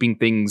of keeping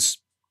things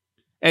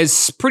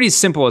as pretty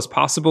simple as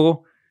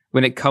possible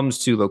when it comes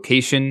to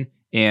location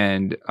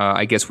and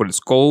I guess what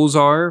its goals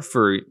are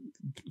for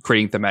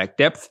creating thematic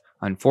depth.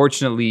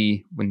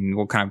 Unfortunately, when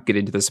we'll kind of get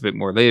into this a bit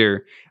more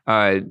later,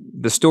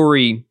 the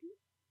story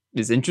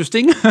is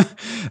interesting,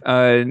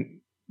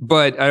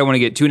 but I don't want to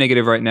get too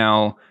negative right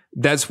now.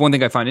 That's one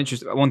thing I find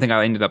interesting. One thing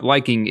I ended up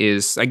liking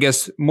is, I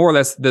guess, more or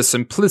less the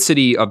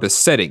simplicity of the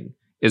setting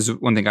is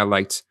one thing I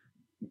liked.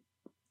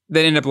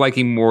 That ended up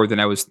liking more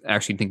than I was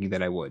actually thinking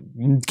that I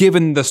would,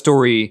 given the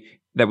story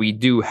that we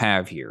do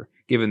have here,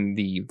 given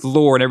the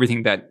lore and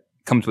everything that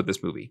comes with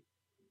this movie.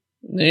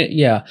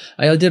 Yeah,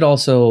 I did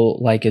also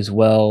like as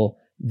well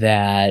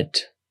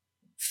that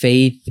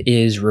faith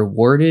is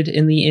rewarded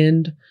in the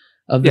end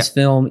of this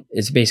film.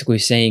 It's basically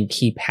saying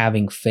keep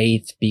having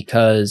faith,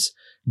 because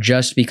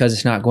just because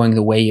it's not going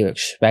the way you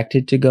expect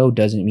it to go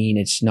doesn't mean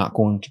it's not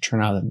going to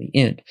turn out in the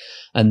end.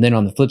 And then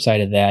on the flip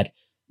side of that,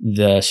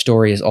 the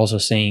story is also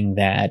saying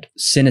that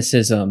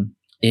cynicism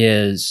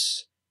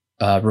is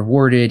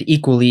rewarded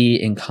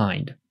equally in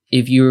kind.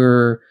 If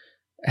you're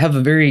have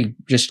a very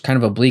just kind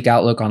of a bleak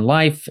outlook on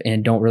life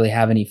and don't really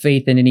have any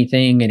faith in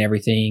anything and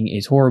everything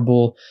is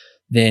horrible,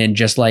 then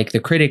just like the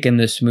critic in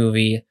this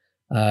movie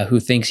who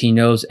thinks he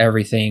knows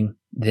everything,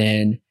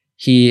 then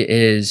he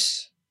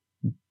is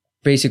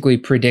basically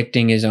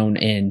predicting his own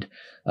end.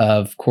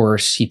 Of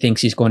course, he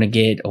thinks he's going to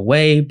get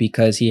away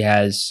because he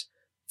has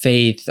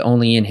faith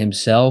only in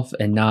himself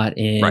and not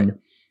in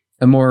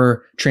a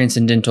more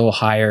transcendental,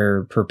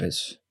 higher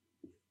purpose.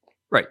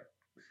 Right.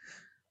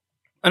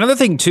 Another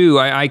thing too,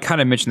 I kind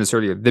of mentioned this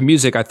earlier. The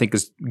music I think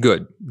is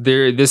good.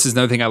 This is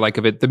another thing I like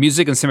of it. The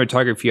music and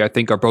cinematography I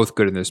think are both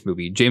good in this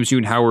movie. James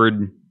Newton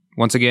Howard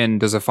once again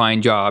does a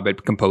fine job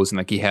at composing,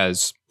 like he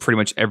has pretty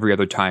much every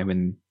other time,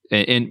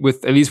 and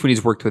with at least when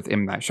he's worked with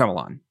M. Night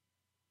Shyamalan.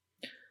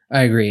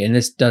 I agree, and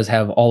this does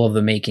have all of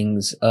the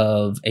makings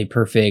of a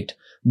perfect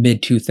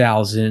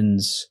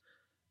mid-2000s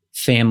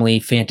family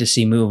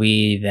fantasy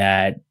movie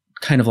that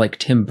kind of like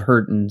Tim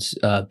Burton's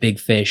Big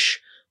Fish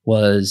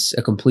was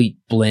a complete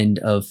blend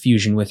of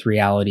fusion with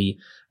reality.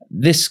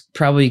 This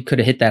probably could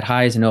have hit that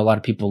highs. I know a lot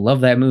of people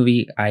love that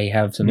movie. I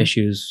have some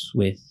issues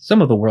with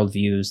some of the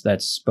worldviews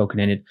that's spoken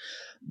in it.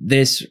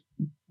 This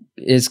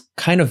is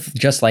kind of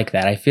just like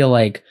that. I feel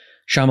like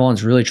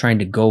Shyamalan's really trying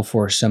to go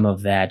for some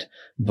of that,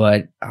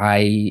 but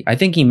I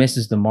think he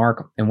misses the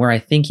mark. And where I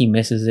think he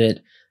misses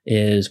it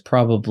is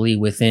probably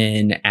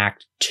within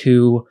Act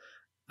 2.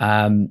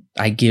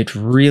 I get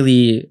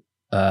really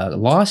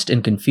lost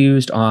and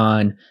confused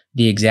on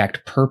the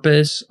exact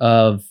purpose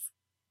of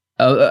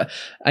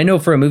I know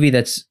for a movie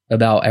that's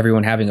about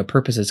everyone having a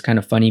purpose, it's kind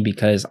of funny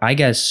because I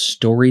guess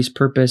story's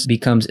purpose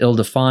becomes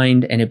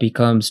ill-defined and it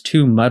becomes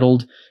too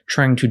muddled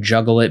trying to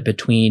juggle it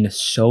between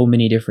so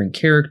many different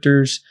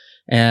characters.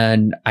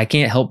 And I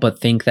can't help but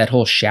think that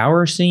whole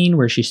shower scene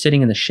where she's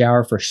sitting in the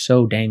shower for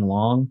so dang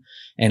long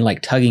and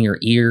like tugging her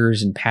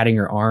ears and patting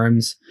her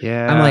arms.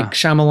 Yeah. I'm like,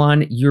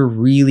 Shyamalan, you're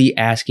really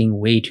asking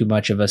way too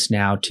much of us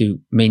now to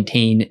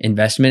maintain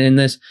investment in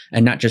this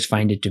and not just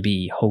find it to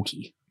be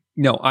hokey.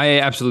 No, I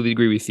absolutely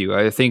agree with you.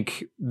 I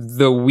think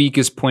the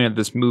weakest point of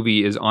this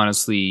movie is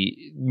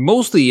honestly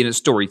mostly in its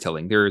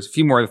storytelling. There's a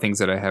few more other things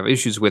that I have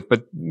issues with,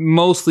 but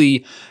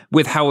mostly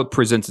with how it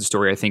presents its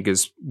story, I think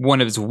is one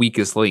of its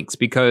weakest links,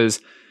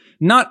 because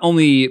not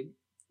only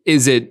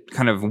is it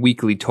kind of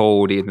weakly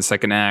told in the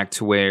second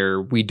act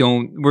where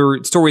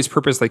story's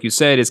purpose, like you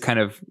said, is kind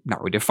of not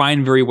really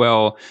defined very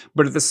well,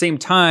 but at the same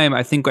time,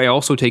 I think I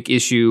also take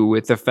issue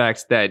with the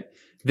fact that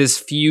this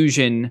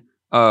fusion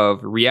of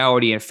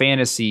reality and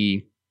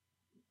fantasy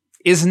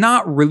is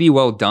not really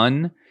well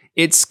done.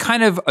 It's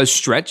kind of a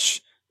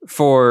stretch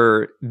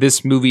for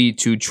this movie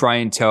to try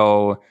and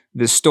tell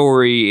the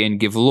story and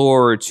give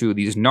lore to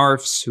these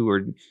Narfs who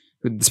are,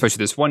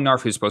 especially this one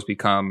Narf who's supposed to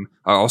become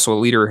also a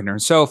leader in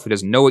herself, who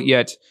doesn't know it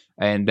yet,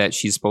 and that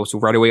she's supposed to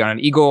ride away on an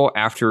eagle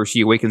after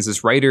she awakens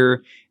this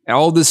rider. And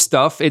all this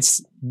stuff,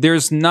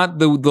 there's not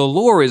the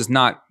lore is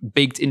not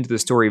baked into the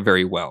story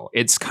very well.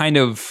 It's kind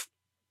of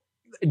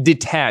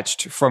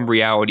detached from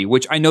reality,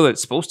 which I know that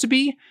it's supposed to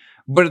be,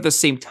 but at the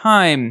same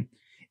time,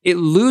 it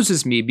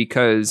loses me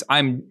because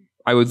I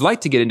would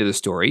like to get into the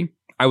story.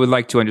 I would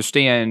like to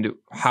understand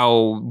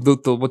how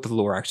what the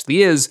lore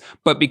actually is,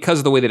 but because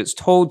of the way that it's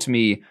told to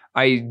me,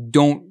 I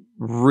don't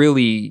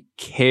really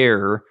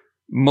care,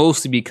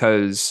 mostly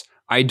because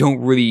I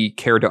don't really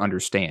care to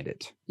understand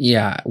it.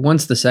 Yeah,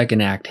 once the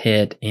second act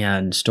hit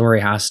and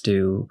Story has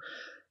to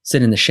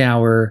sit in the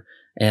shower,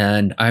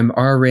 and I'm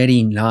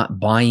already not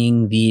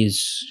buying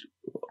these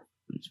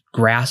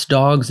grass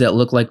dogs that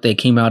look like they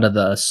came out of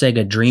the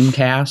Sega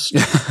Dreamcast.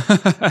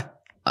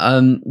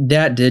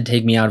 That did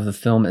take me out of the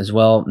film as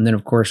well. And then,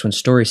 of course, when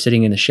Story's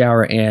sitting in the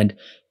shower, and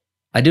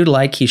I do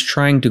like he's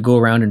trying to go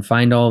around and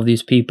find all of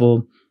these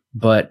people,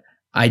 but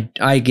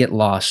I get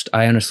lost.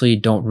 I honestly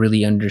don't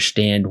really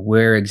understand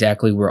where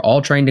exactly we're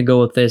all trying to go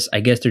with this.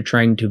 I guess they're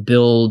trying to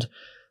build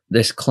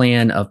this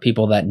clan of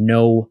people that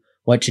know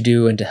what to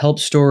do and to help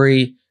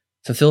Story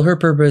fulfill her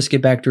purpose, get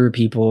back to her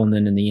people, and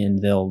then in the end,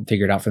 they'll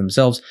figure it out for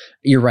themselves.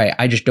 You're right.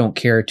 I just don't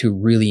care to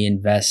really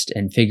invest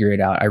and figure it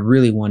out. I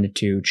really wanted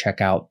to check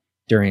out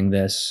during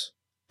this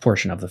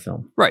portion of the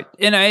film. Right.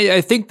 And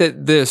I think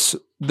that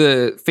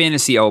the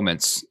fantasy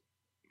elements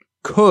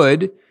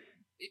could,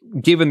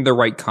 given the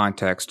right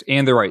context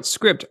and the right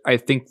script, I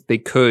think they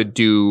could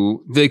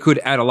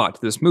add a lot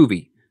to this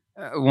movie.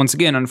 Once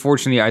again,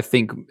 unfortunately, I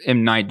think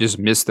M. Night just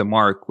missed the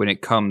mark when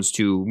it comes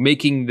to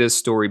making this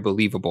story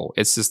believable.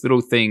 It's this little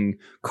thing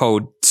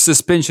called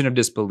suspension of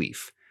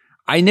disbelief.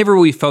 I never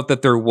really felt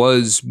that there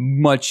was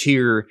much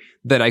here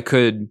that I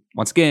could,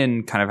 once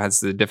again, kind of as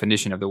the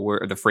definition of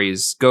the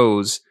phrase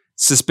goes,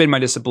 suspend my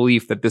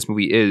disbelief that this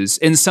movie is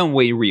in some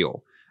way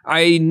real.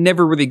 I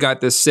never really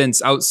got this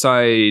sense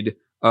outside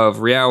of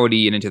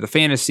reality and into the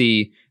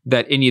fantasy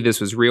that any of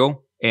this was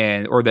real,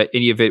 or that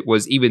any of it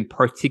was even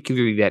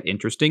particularly that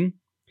interesting.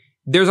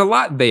 There's a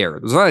lot there.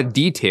 There's a lot of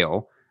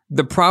detail.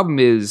 The problem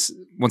is,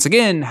 once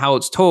again, how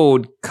it's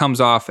told comes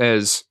off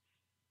as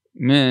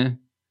meh.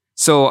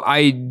 So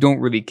I don't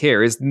really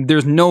care.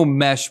 There's no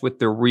mesh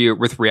with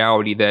with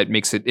reality that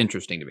makes it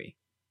interesting to me.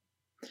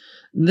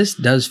 This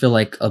does feel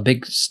like a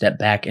big step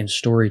back in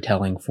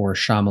storytelling for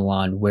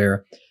Shyamalan,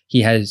 where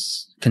he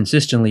has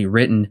consistently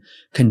written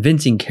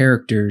convincing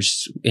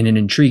characters in an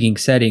intriguing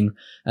setting,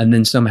 and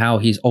then somehow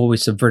he's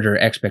always subverted our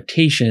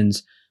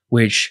expectations,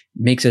 which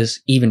makes us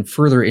even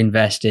further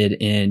invested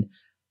in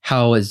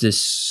how is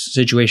this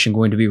situation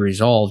going to be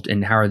resolved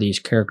and how are these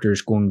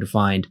characters going to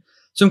find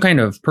some kind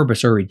of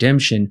purpose or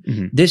redemption.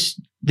 Mm-hmm. This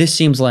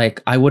seems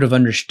like I would have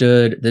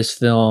understood this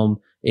film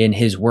in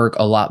his work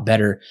a lot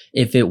better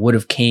if it would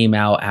have came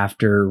out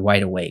after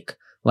Wide Awake.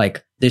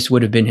 Like this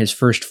would have been his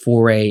first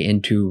foray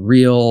into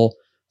real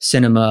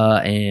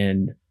cinema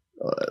and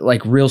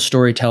like real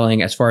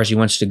storytelling as far as he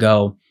wants to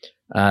go.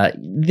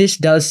 This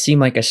does seem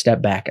like a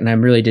step back, and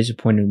I'm really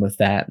disappointed with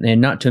that.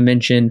 And not to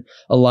mention,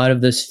 a lot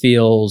of this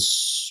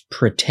feels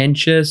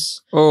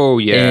pretentious. Oh,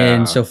 yeah.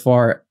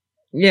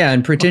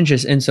 And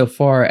pretentious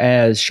insofar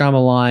as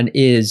Shyamalan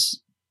is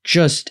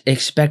just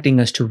expecting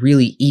us to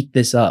really eat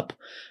this up,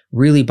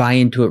 really buy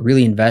into it,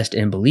 really invest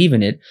and believe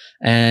in it.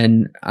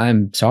 And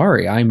I'm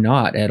sorry, I'm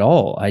not at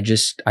all.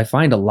 I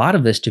find a lot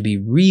of this to be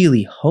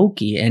really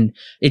hokey, and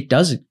it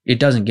doesn't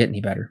get any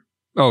better.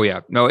 Oh, yeah.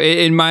 No,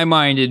 in my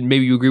mind, and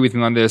maybe you agree with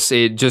me on this,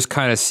 it just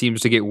kind of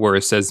seems to get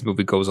worse as the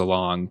movie goes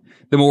along.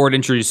 The more it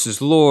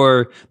introduces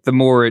lore, the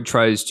more it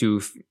tries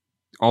to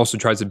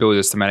build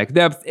this thematic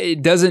depth.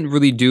 It doesn't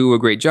really do a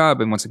great job.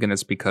 And once again,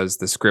 that's because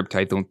the script,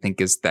 I don't think,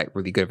 is that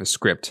really good of a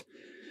script.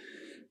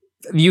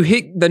 You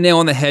hit the nail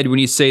on the head when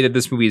you say that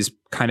this movie is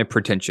kind of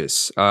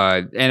pretentious.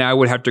 And I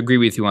would have to agree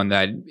with you on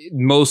that.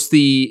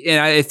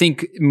 I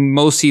think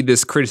mostly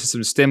this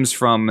criticism stems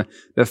from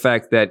the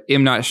fact that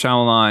M. Night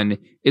Shyamalan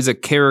is a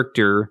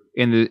character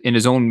in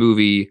his own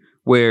movie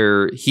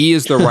where he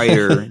is the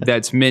writer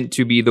that's meant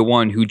to be the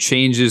one who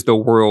changes the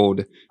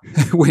world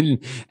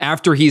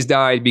after he's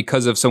died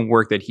because of some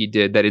work that he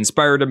did that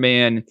inspired a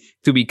man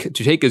to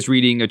take his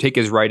reading or take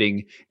his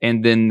writing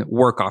and then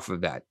work off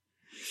of that.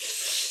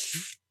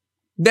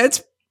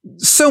 That's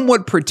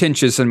somewhat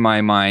pretentious in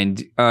my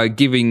mind,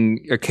 giving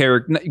your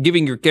character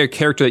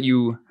that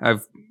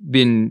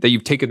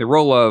you've taken the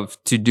role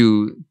of to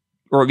do,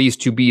 or at least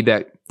to be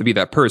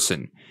that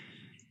person.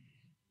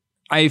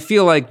 I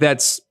feel like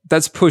that's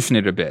pushing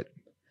it a bit.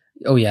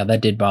 Oh yeah,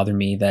 that did bother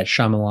me that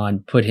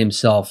Shyamalan put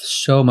himself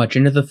so much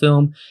into the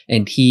film,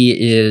 and he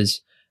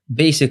is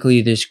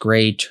basically this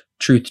great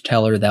truth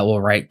teller that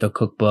will write the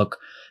cookbook,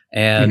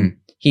 and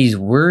he's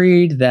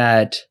worried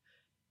that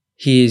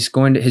his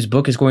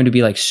book is going to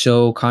be like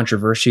so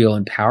controversial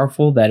and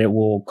powerful that it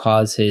will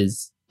cause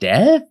his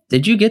death.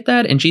 Did you get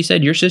that? And she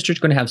said, your sister's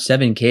going to have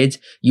 7 kids.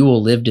 You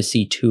will live to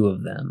see 2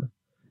 of them.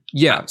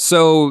 Yeah.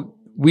 So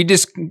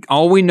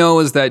all we know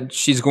is that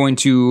she's going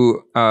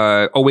to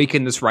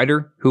awaken this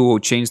writer who will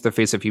change the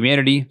face of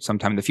humanity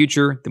sometime in the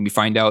future. Then we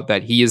find out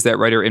that he is that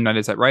writer, M. Night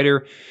is that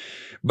writer,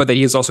 but that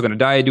he is also going to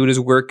die doing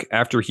his work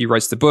after he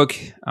writes the book.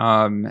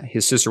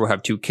 His sister will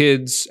have 2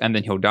 kids, and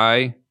then he'll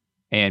die.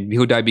 And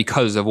he'll die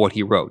because of what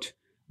he wrote.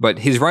 But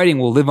his writing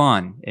will live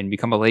on and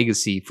become a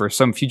legacy for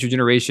some future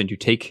generation to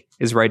take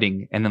his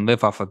writing and then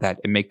live off of that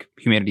and make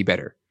humanity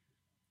better.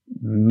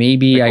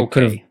 Maybe I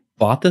could have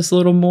bought this a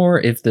little more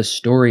if the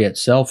story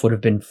itself would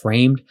have been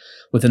framed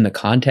within the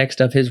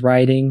context of his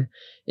writing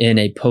in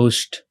a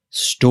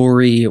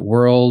post-story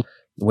world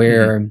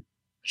where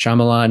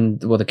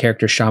the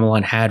character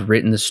Shyamalan had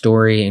written the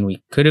story, and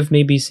we could have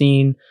maybe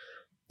seen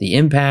the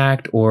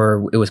impact,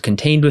 or it was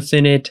contained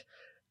within it.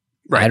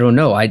 Right. I don't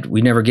know.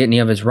 We never get any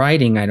of his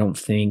writing, I don't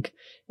think.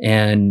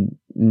 And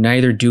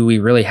neither do we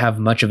really have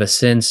much of a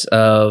sense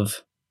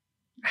of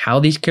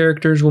how these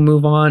characters will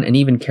move on. And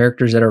even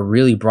characters that are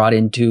really brought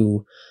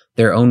into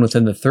their own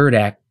within the third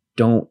act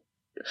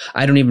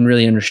I don't even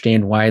really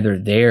understand why they're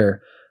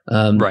there.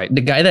 Right.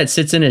 The guy that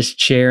sits in his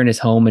chair in his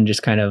home and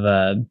just kind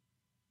of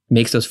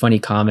makes those funny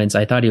comments.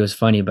 I thought he was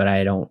funny, but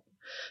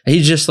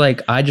he's just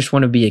like, I just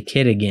want to be a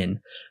kid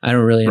again. I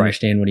don't really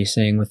understand what he's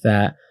saying with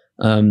that.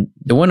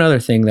 The one other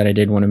thing that I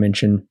did want to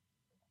mention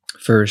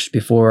first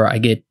before I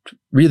get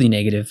really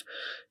negative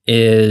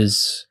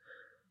is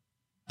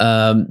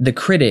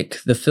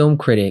the film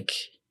critic.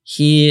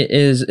 He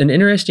is an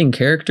interesting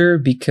character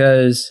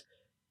because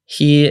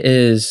he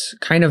is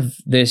kind of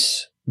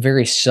this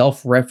very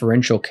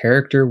self-referential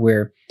character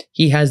where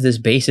he has this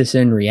basis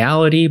in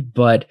reality,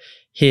 but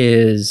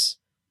his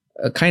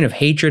kind of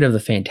hatred of the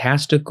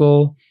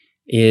fantastical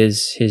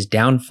is his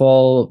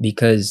downfall,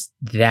 because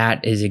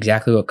that is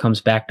exactly what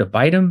comes back to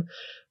bite him.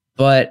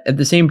 But at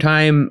the same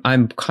time,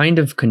 I'm kind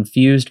of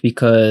confused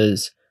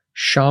because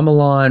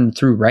Shyamalan,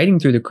 through writing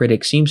through the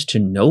critic, seems to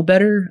know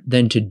better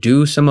than to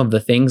do some of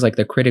the things like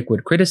the critic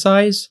would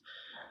criticize.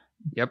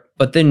 Yep.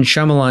 But then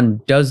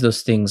Shyamalan does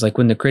those things, like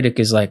when the critic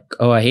is like,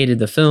 oh, I hated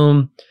the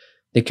film,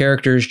 the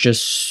characters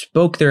just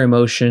spoke their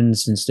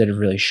emotions instead of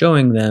really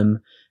showing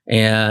them.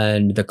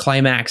 And the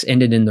climax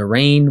ended in the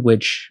rain,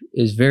 which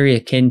is very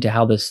akin to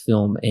how this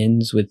film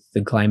ends, with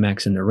the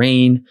climax in the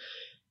rain.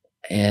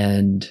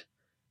 And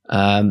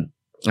I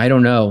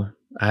don't know.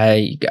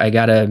 I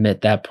gotta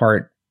admit that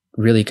part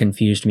really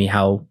confused me,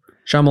 how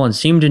Shyamalan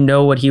seemed to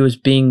know what he was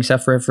being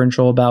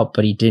self-referential about,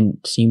 but he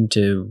didn't seem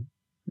to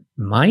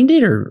mind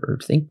it or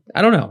think.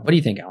 I don't know. What do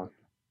you think, Alan?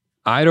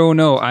 I don't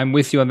know. I'm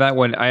with you on that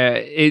one.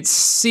 It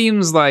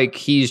seems like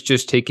he's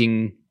just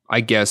taking,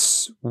 I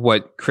guess,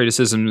 what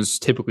criticisms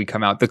typically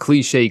come out, the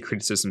cliche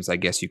criticisms, I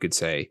guess you could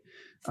say.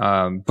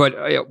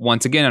 But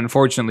once again,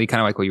 unfortunately,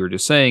 kind of like what you were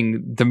just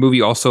saying, the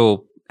movie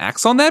also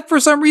acts on that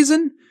for some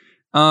reason.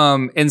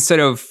 Instead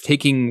of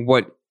taking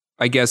what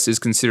I guess is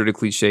considered a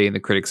cliche in the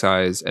critic's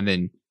eyes and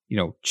then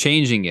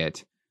changing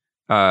it,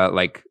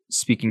 like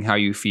speaking how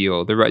you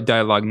feel. The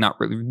dialogue not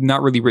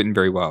really written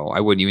very well. I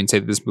wouldn't even say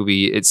that this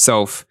movie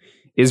itself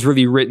is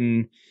really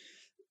written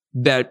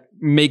that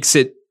makes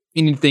it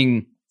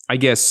anything, I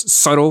guess,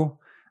 subtle.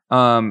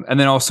 And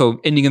then also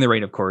Ending in the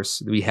Rain, of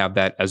course, we have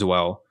that as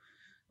well,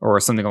 or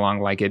something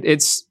along like it.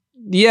 It's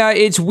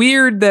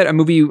weird that a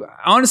movie,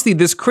 honestly,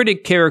 this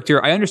critic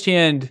character, I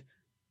understand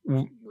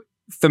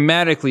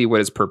thematically what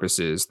his purpose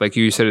is. Like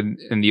you said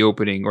in the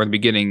opening or the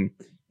beginning,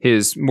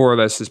 his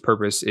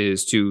purpose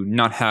is to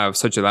not have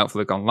such an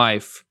outlook on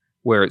life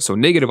where it's so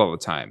negative all the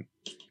time.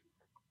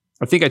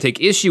 I think I take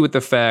issue with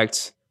the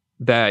fact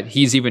that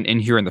he's even in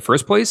here in the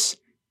first place.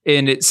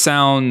 And it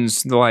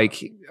sounds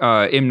like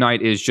M.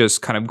 Night is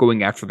just kind of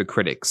going after the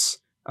critics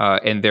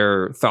and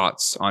their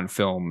thoughts on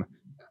film,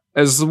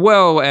 as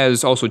well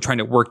as also trying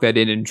to work that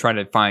in and trying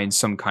to find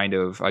some kind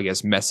of, I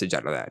guess, message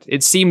out of that.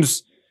 It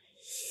seems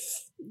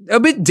a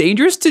bit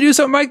dangerous to do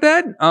something like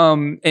that.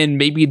 And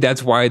maybe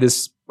that's why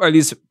or at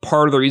least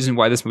part of the reason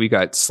why this movie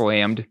got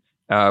slammed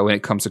when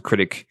it comes to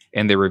critic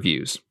and their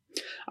reviews.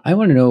 I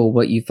want to know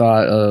what you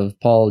thought of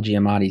Paul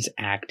Giamatti's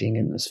acting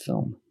in this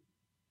film.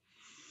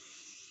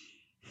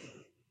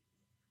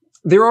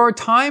 There are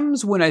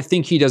times when I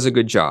think he does a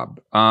good job.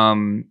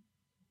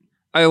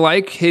 I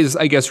like his,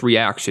 I guess,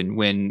 reaction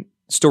when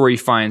Story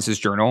finds his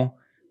journal.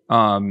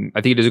 I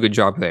think he does a good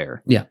job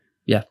there. Yeah.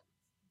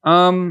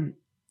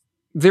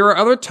 There are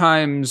other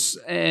times,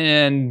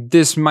 and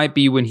this might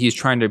be when he's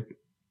trying to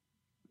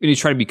be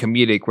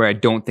comedic, where I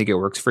don't think it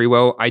works very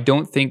well. I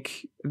don't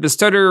think the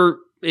stutter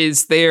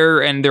is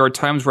there, and there are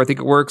times where I think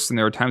it works, and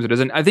there are times it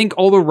doesn't. I think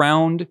all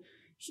around,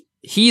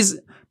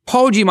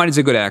 Paul Giamatti's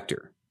a good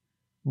actor.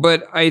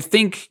 But I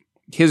think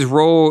his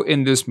role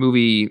in this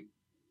movie,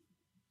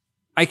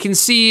 I can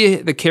see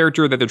the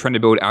character that they're trying to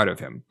build out of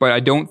him, but I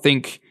don't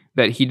think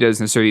that he does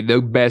necessarily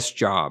the best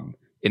job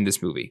in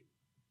this movie.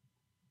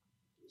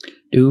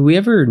 Do we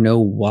ever know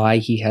why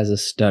he has a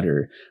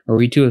stutter? Are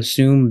we to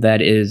assume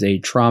that is a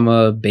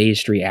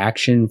trauma-based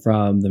reaction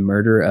from the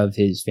murder of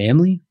his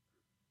family?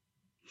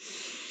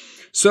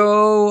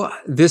 So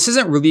this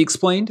isn't really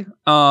explained.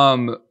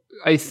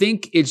 I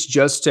think it's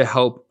just to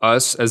help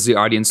us as the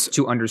audience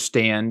to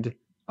understand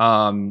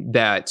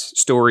that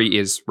Story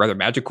is rather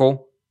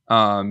magical.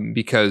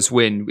 Because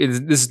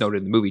this is noted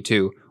in the movie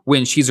too,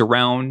 when she's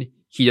around,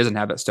 he doesn't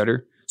have that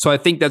stutter. So I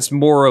think that's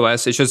more or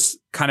less, it's just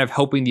kind of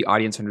helping the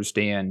audience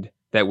understand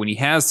that when he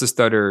has the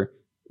stutter,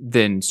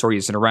 then Story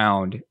isn't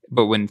around.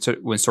 But when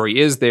Story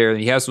is there and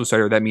he has no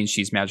stutter, that means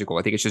she's magical.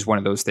 I think it's just one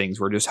of those things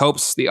where it just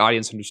helps the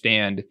audience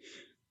understand,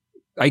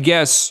 I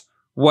guess,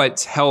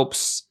 what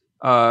helps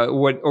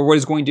what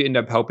is going to end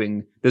up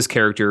helping this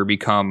character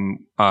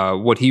become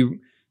what he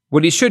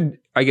should,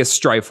 I guess,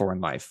 strive for in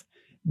life.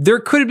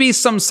 There could be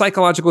some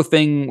psychological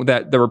thing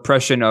that the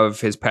repression of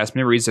his past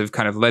memories have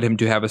kind of led him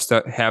to have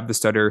the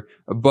stutter,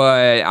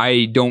 but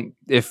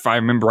if I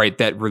remember right,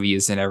 that really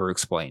isn't ever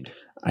explained.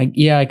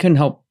 I couldn't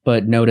help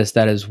but notice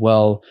that as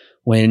well.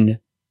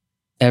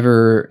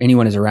 Whenever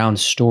anyone is around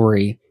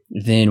Story,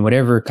 then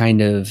whatever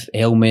kind of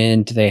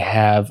ailment they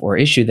have or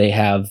issue they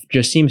have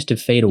just seems to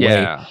fade away.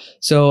 Yeah.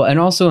 So, and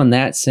also in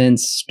that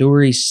sense,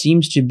 Story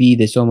seems to be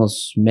this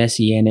almost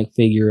messianic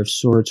figure of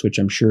sorts, which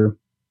I'm sure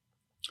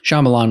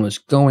Shyamalan was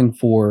going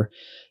for.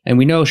 And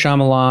we know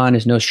Shyamalan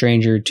is no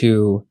stranger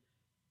to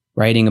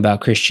writing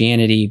about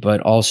Christianity,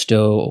 but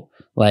also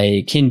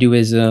like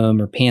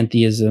Hinduism or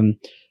pantheism.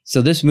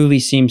 So this movie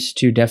seems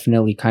to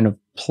definitely kind of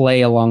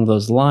play along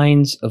those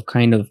lines of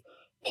kind of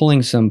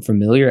pulling some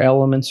familiar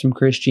elements from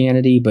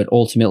Christianity, but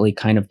ultimately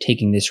kind of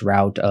taking this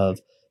route of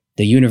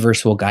the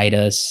universe will guide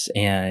us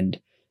and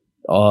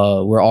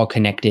we're all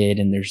connected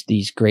and there's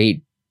these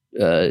great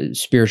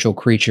spiritual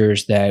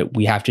creatures that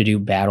we have to do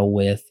battle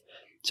with.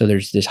 So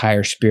there's this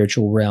higher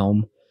spiritual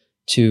realm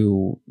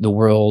to the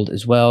world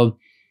as well.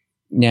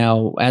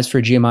 Now, as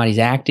for Giamatti's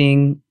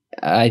acting,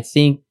 I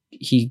think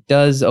he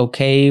does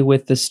okay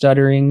with the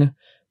stuttering,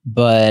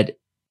 but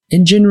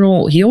in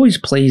general, he always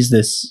plays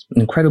this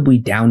incredibly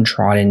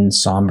downtrodden,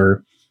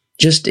 somber,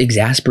 just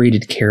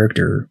exasperated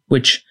character,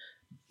 which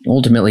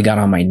ultimately got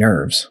on my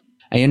nerves.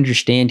 I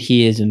understand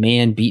he is a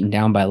man beaten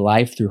down by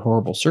life through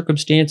horrible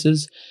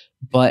circumstances,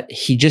 but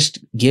he just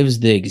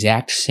gives the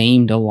exact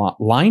same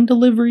line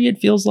delivery, it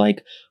feels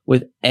like,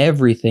 with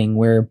everything,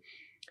 where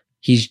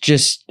he's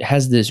just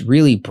has this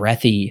really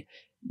breathy,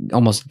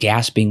 almost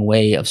gasping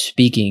way of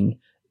speaking.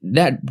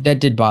 That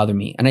did bother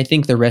me. And I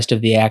think the rest of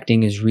the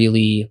acting is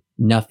really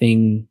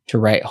nothing to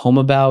write home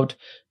about.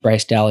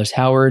 Bryce Dallas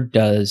Howard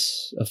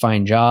does a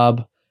fine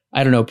job.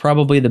 I don't know,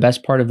 probably the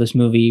best part of this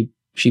movie,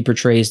 she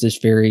portrays this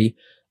very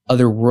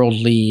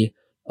otherworldly,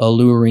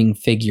 alluring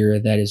figure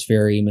that is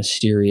very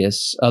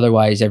mysterious.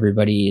 Otherwise,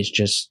 everybody is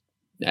just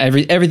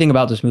everything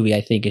about this movie,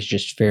 I think, is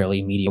just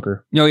fairly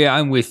mediocre. No, yeah,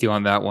 I'm with you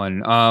on that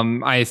one.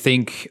 I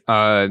think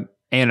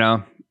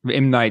Anna,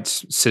 M.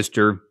 Night's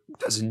sister,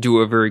 doesn't do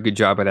a very good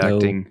job at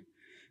acting.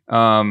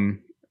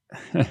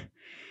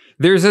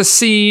 There's a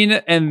scene,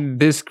 and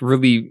this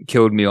really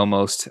killed me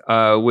almost,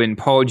 when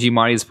Paul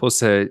Giamatti is supposed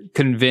to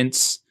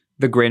convince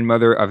the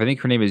grandmother of, I think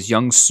her name is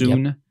Young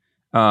Soon,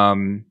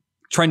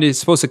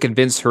 supposed to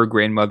convince her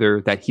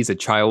grandmother that he's a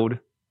child.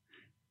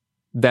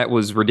 That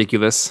was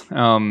ridiculous.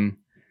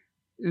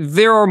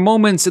 There are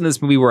moments in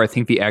this movie where I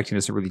think the acting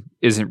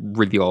isn't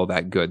really all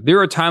that good. There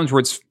are times where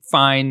it's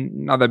fine,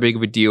 not that big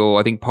of a deal.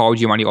 I think Paul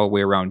Giamatti all the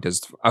way around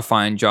does a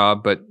fine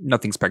job, but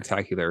nothing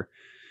spectacular.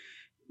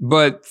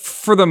 But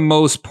for the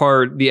most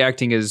part, the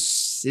acting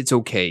it's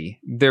okay.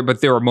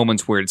 But there are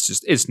moments where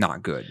it's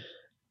not good.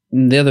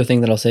 The other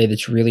thing that I'll say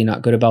that's really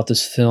not good about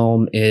this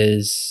film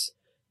is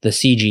the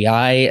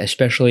CGI,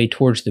 especially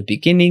towards the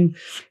beginning.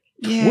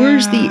 Yeah.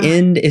 Towards the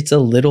end, it's a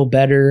little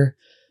better.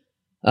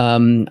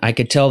 I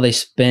could tell they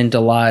spent a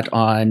lot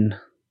on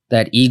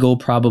that eagle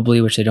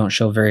probably, which they don't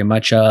show very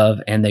much of,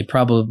 and they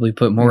probably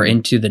put more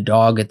into the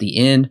dog at the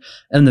end.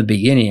 In the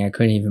beginning, I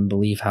couldn't even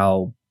believe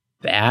how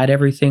bad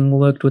everything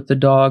looked with the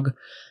dog.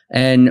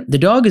 And the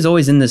dog is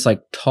always in this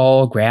like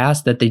tall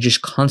grass that they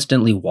just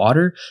constantly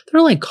water.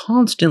 They're like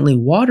constantly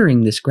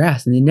watering this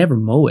grass and they never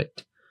mow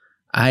it.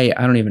 I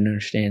don't even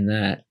understand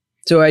that.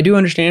 So I do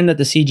understand that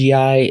the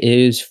CGI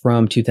is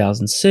from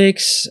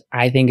 2006.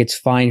 I think it's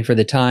fine for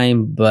the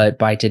time, but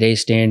by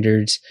today's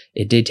standards,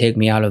 it did take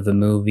me out of the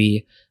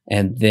movie.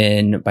 And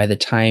then by the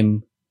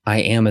time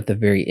I am at the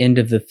very end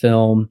of the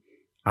film,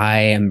 I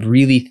am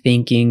really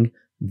thinking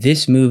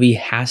this movie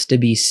has to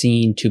be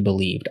seen to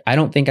believed. I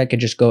don't think I could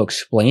just go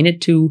explain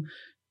it to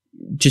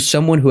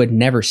someone who had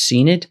never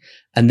seen it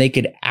and they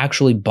could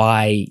actually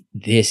buy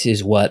this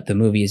is what the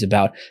movie is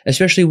about,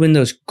 especially when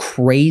those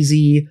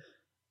crazy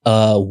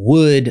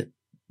wood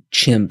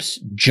chimps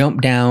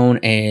jump down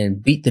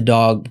and beat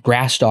the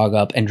grass dog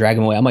up and drag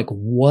him away. I'm like,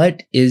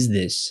 what is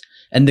this?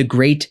 And the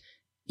great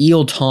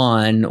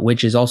Eelton,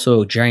 which is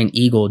also a giant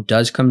eagle,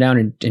 does come down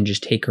and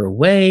just take her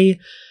away.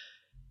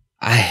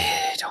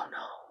 I don't know.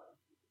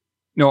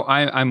 No,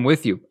 I'm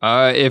with you.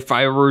 If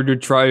I were to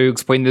try to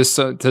explain this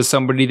to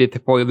somebody, they'd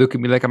probably look at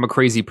me like I'm a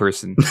crazy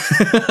person.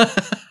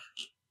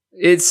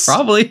 It's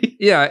probably,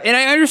 yeah, and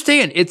I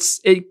understand it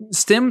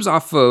stems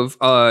off of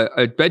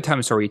a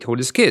bedtime story he told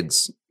his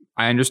kids.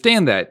 I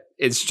understand that.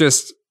 It's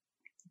just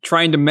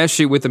trying to mesh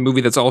it with a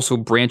movie that's also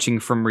branching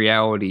from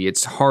reality.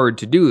 It's hard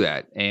to do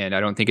that, and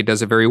I don't think it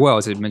does it very well,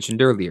 as I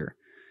mentioned earlier.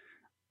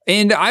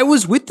 And I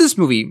was with this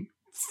movie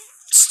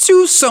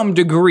to some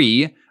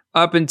degree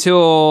up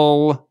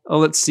until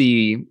let's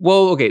see.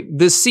 Well, okay,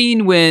 the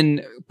scene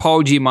when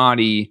Paul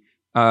Giamatti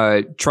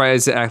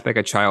tries to act like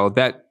a child,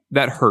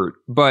 that hurt,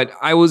 but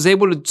I was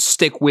able to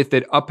stick with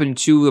it up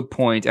until the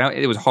point.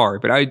 It was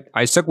hard, but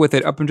I stuck with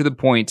it up until the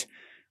point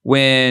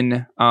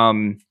when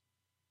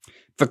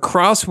the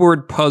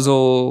crossword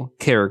puzzle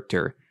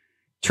character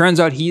turns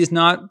out he's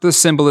not the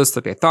symbolist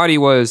that they thought he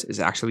was.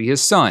 Is actually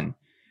his son,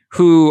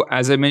 who,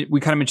 as we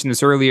kind of mentioned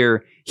this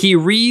earlier, he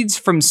reads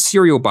from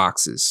cereal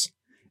boxes.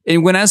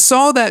 And when I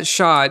saw that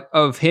shot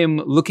of him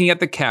looking at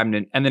the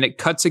cabinet, and then it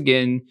cuts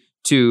again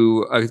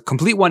to a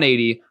complete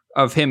 180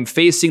 of him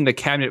facing the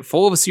cabinet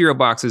full of cereal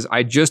boxes,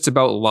 I just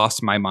about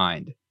lost my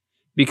mind.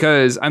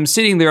 Because I'm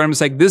sitting there and I'm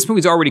just like, this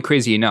movie's already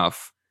crazy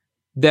enough.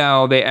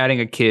 Now they're adding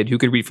a kid who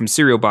could read from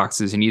cereal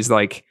boxes and he's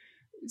like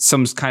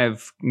some kind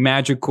of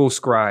magical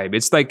scribe.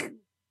 It's like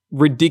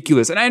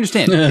ridiculous. And I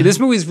understand this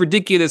movie is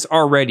ridiculous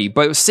already,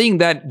 but seeing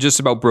that just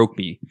about broke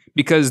me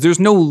because there's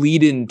no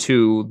lead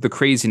into the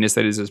craziness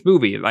that is this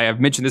movie. I have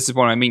mentioned this is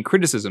one of my main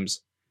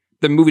criticisms.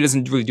 The movie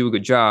doesn't really do a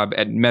good job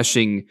at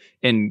meshing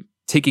and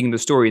taking the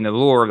story and the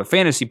lore of the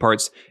fantasy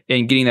parts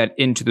and getting that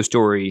into the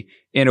story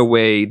in a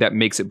way that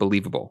makes it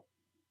believable.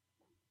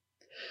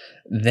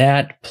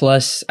 That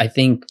plus, I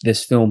think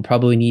this film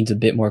probably needs a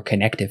bit more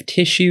connective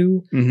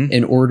tissue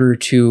in order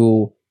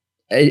to,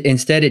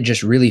 instead it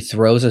just really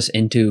throws us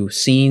into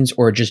scenes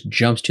or just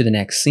jumps to the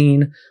next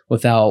scene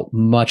without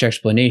much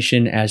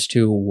explanation as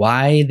to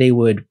why they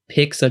would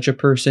pick such a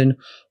person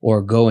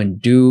or go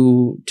and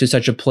do to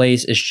such a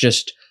place. It's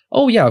just,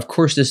 oh yeah, of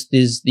course this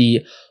is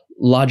the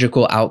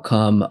logical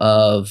outcome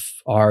of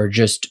our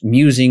just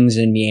musings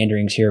and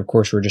meanderings here. Of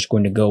course, we're just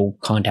going to go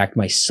contact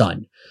my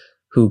son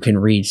who can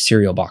read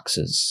cereal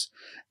boxes.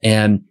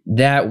 And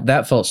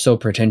that felt so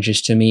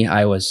pretentious to me.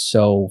 I was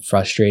so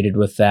frustrated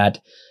with that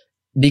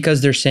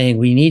because they're saying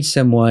we need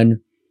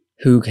someone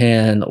who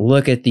can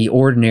look at the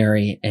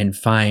ordinary and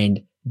find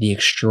the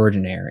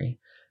extraordinary.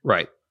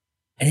 Right.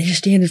 And they just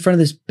stand in front of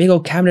this big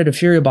old cabinet of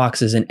cereal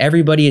boxes and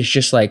everybody is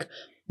just like,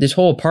 this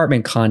whole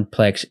apartment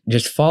complex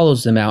just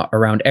follows them out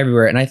around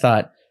everywhere. And I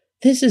thought,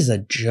 this is a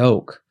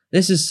joke.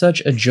 This is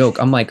such a joke.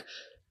 I'm like,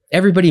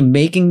 everybody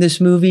making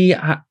this movie,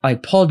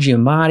 like Paul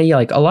Giamatti,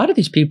 like a lot of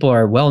these people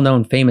are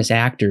well-known, famous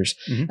actors,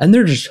 and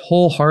they're just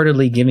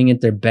wholeheartedly giving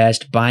it their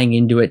best, buying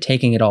into it,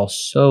 taking it all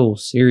so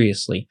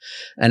seriously.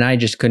 And I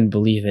just couldn't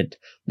believe it.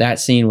 That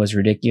scene was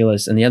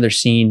ridiculous. And the other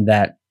scene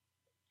that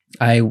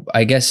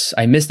I guess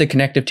I missed the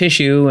connective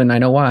tissue, and I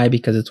know why,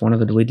 because it's one of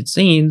the deleted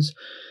scenes,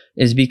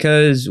 is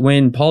because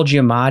when Paul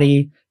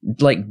Giamatti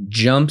like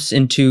jumps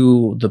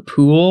into the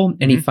pool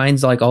and he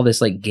finds like all this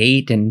like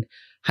gate and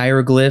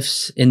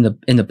hieroglyphs in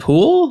the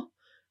pool,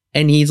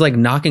 and he's like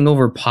knocking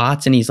over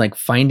pots and he's like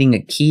finding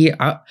a key.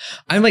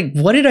 I'm like,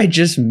 what did I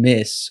just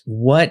miss?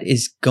 What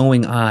is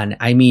going on?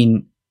 I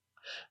mean,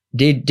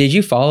 did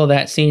you follow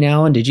that scene,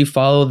 Alan? Did you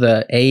follow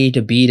the A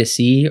to B to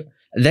C?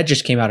 That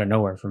just came out of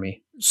nowhere for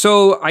me.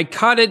 So I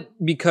caught it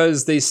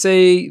because they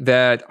say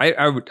that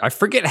I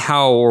forget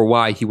how or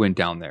why he went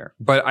down there,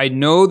 but I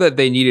know that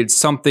they needed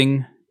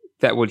something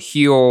that would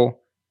heal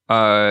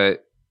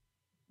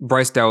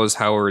Bryce Dallas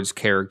Howard's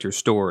character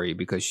story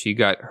because she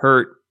got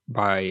hurt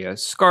by a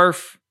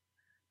scarf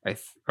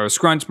or a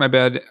scrunch, my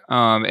bad.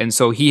 And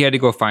so he had to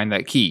go find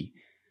that key.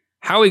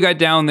 How he got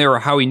down there or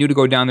how he knew to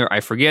go down there, I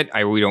forget. I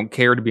really don't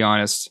care, to be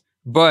honest.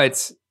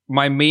 But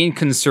my main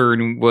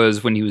concern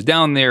was when he was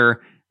down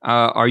there,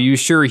 are you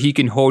sure he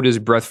can hold his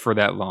breath for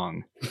that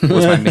long?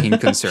 Was my main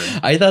concern.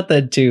 I thought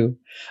that too.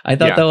 I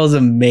thought that was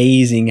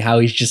amazing how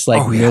he's just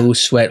like no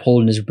sweat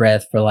holding his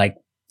breath for like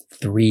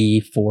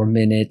 3-4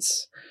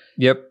 minutes.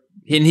 Yep.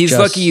 And he's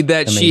just lucky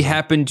that she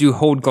happened to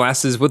hold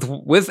glasses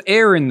with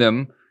air in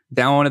them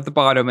down at the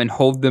bottom and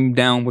hold them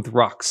down with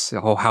rocks.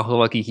 Oh, how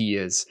lucky he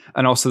is.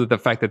 And also the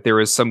fact that there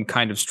is some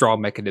kind of straw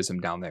mechanism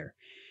down there.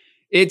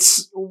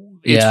 It's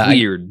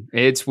weird.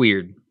 It's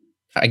weird.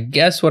 I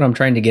guess what I'm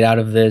trying to get out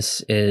of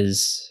this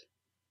is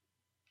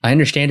I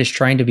understand it's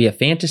trying to be a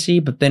fantasy,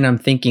 but then I'm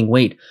thinking,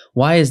 wait,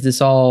 why is this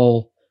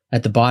all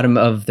at the bottom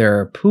of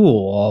their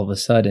pool all of a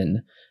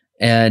sudden?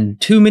 And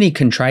too many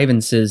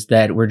contrivances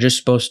that we're just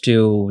supposed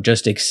to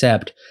just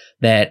accept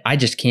that I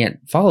just can't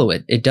follow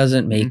it. It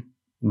doesn't make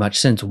much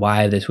sense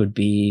why this would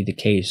be the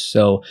case.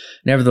 So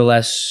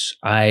nevertheless,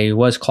 I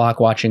was clock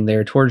watching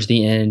there towards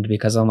the end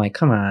because I'm like,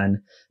 come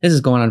on, this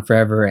is going on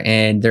forever.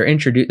 And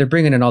they're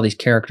bringing in all these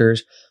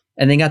characters.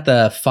 And they got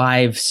the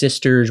 5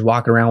 sisters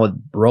walking around with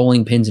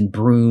rolling pins and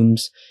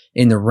brooms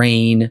in the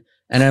rain.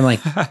 And I'm like,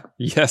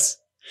 yes.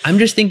 I'm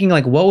just thinking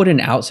like, what would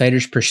an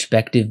outsider's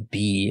perspective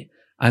be?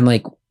 I'm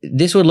like,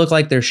 this would look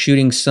like they're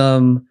shooting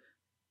some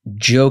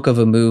joke of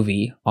a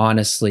movie,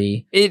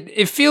 honestly.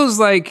 It feels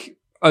like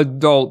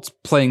adults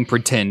playing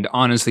pretend,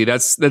 honestly.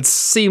 That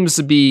seems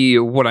to be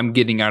what I'm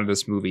getting out of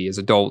this movie is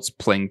adults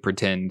playing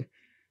pretend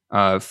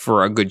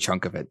for a good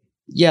chunk of it.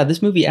 Yeah,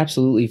 this movie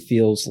absolutely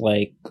feels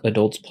like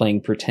adults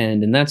playing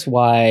pretend, and that's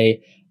why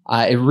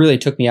it really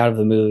took me out of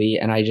the movie,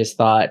 and I just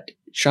thought,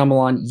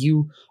 Shyamalan,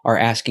 you are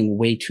asking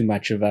way too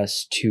much of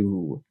us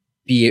to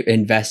be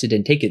invested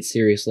and take it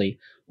seriously,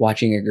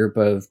 watching a group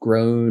of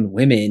grown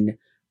women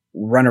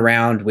run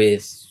around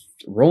with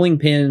rolling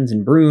pins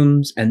and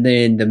brooms, and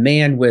then the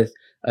man with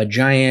a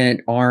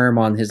giant arm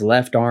on his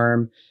left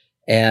arm,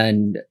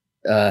 and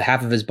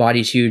half of his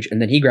body's huge,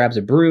 and then he grabs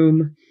a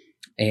broom,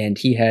 and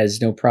he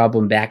has no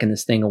problem backing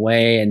this thing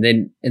away, and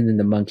then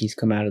the monkeys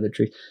come out of the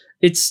tree.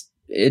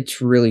 It's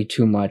really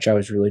too much. I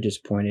was really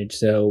disappointed.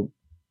 So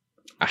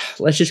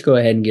let's just go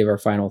ahead and give our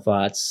final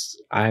thoughts.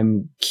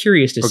 I'm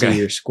curious to see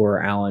your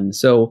score, Alan.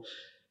 So,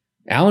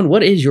 Alan,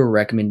 what is your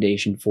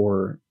recommendation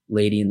for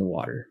Lady in the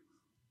Water?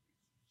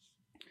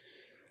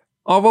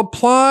 I'll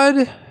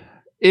applaud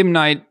M.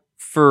 Night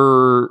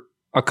for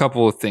a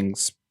couple of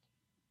things.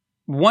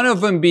 One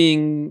of them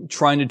being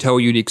trying to tell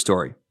a unique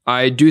story.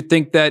 I do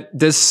think that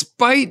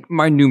despite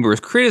my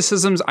numerous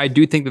criticisms, I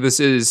do think that this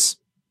is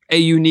a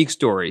unique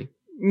story.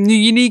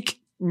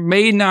 Unique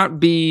may not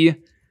be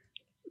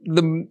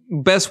the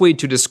best way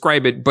to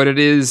describe it, but it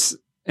is,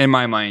 in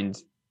my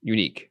mind,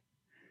 unique.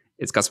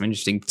 It's got some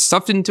interesting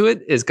stuff into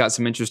it. It's got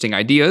some interesting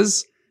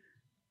ideas.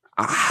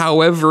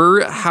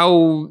 However,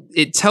 how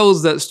it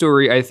tells that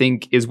story, I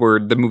think, is where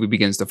the movie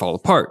begins to fall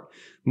apart.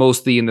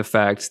 Mostly in the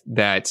fact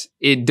that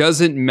it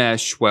doesn't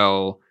mesh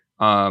well.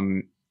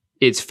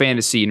 It's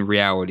fantasy and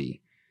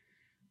reality.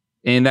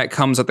 And that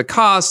comes at the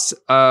cost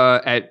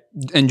at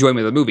enjoyment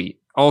of the movie.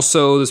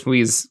 Also, this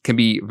movie can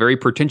be very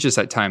pretentious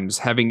at times.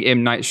 Having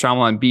M. Night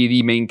Shyamalan be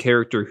the main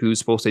character who's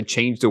supposed to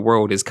change the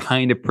world is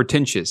kind of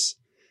pretentious.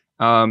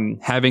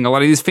 Having a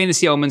lot of these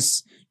fantasy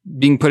elements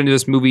being put into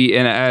this movie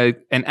and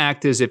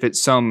act as if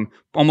it's some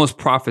almost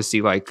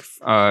prophecy-like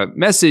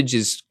message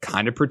is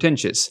kind of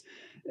pretentious.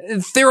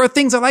 There are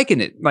things I like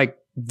in it, like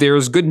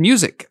there's good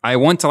music. I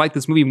want to like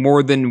this movie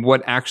more than how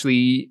I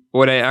actually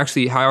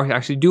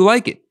do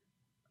like it.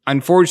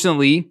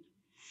 Unfortunately,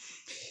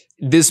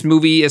 this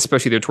movie,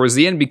 especially there towards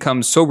the end,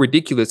 becomes so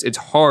ridiculous. It's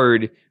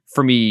hard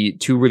for me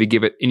to really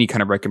give it any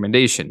kind of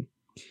recommendation.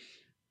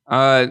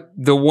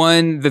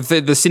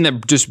 The scene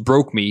that just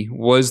broke me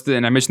was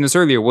and I mentioned this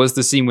earlier, was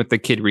the scene with the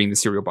kid reading the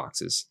cereal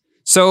boxes.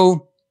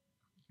 So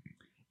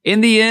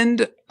in the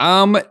end,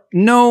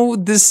 no,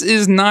 this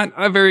is not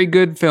a very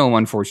good film,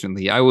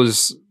 unfortunately. I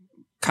was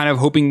kind of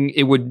hoping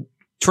it would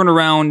turn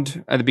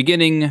around at the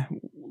beginning,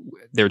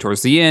 there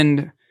towards the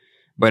end,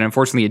 but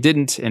unfortunately it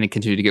didn't, and it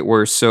continued to get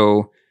worse.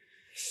 So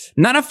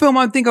not a film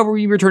I think I'll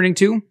be returning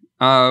to.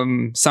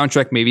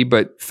 Soundtrack maybe,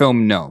 but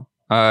film, no.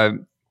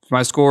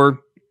 My score,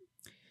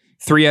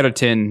 3 out of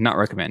 10, not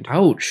recommend.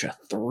 Ouch,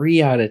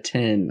 3 out of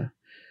 10.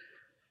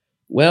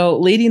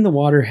 Well, Lady in the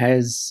Water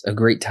has a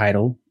great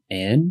title,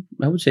 and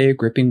I would say a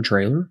gripping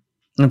trailer.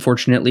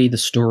 Unfortunately, the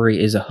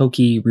story is a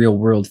hokey,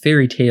 real-world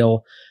fairy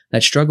tale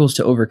that struggles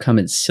to overcome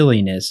its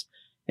silliness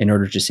in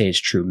order to say its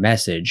true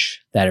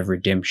message, that of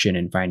redemption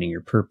and finding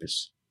your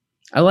purpose.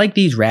 I like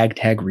these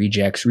ragtag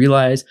rejects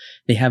realize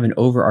they have an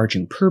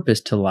overarching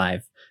purpose to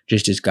life,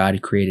 just as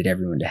God created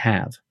everyone to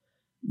have.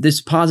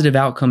 This positive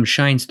outcome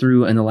shines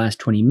through in the last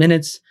 20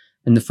 minutes,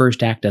 and the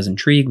first act does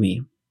intrigue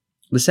me.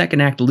 The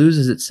second act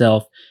loses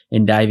itself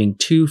in diving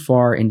too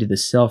far into the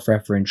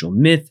self-referential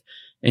myth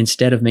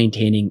instead of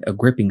maintaining a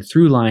gripping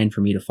through line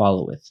for me to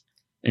follow with.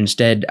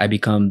 Instead, I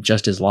become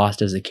just as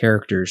lost as the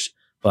characters,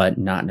 but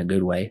not in a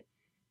good way.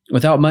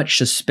 Without much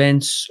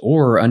suspense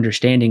or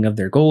understanding of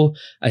their goal,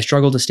 I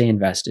struggle to stay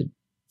invested.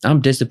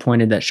 I'm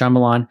disappointed that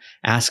Shyamalan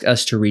asked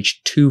us to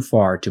reach too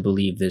far to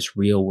believe this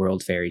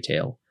real-world fairy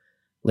tale.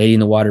 Lady in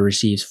the Water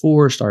receives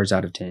 4 stars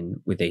out of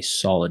 10 with a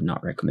solid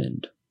not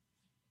recommend.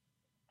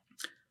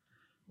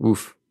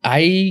 Oof.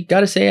 I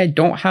gotta say, I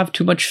don't have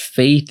too much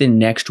faith in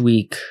next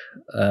week,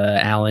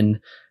 Alan.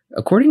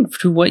 According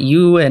to what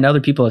you and other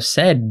people have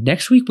said,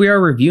 next week we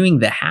are reviewing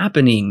The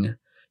Happening.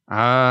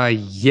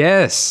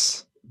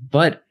 Yes.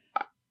 But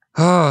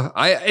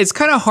it's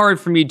kind of hard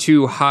for me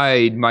to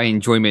hide my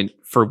enjoyment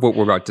for what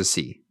we're about to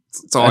see.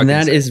 And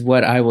that is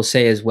what I will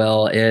say as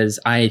well, is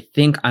I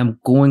think I'm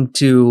going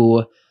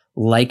to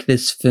like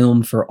this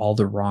film for all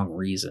the wrong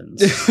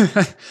reasons.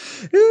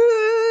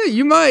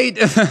 You might.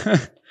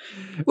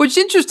 What's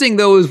interesting,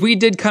 though, is we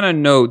did kind of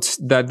note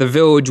that The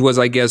Village was,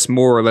 I guess,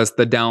 more or less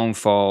the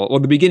downfall, or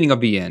the beginning of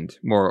the end,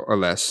 more or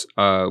less,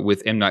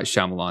 with M. Night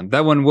Shyamalan.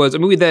 That one was a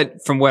movie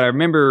that, from what I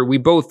remember, we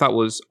both thought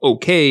was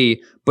okay,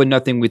 but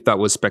nothing we thought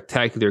was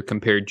spectacular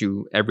compared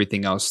to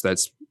everything else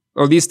that's,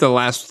 or at least the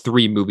last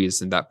 3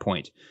 movies at that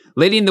point.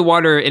 Lady in the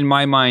Water, in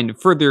my mind,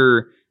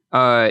 further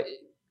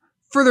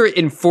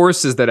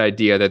enforces that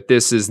idea that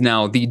this is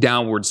now the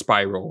downward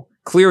spiral.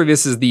 Clearly,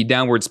 this is the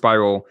downward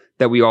spiral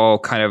that we all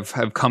kind of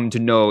have come to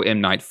know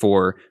M. Night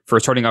for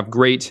starting off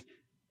great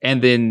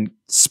and then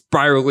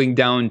spiraling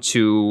down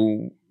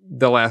to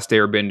The Last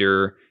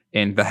Airbender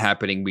and The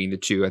Happening being the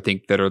 2, I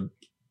think, that are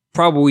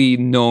probably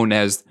known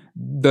as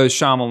the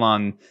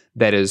Shyamalan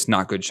that is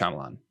not good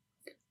Shyamalan.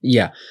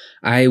 Yeah,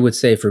 I would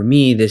say for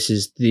me, this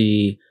is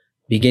the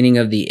beginning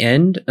of the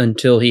end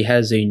until he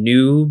has a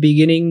new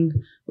beginning,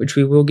 which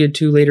we will get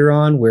to later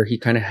on, where he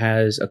kind of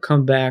has a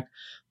comeback.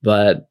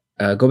 But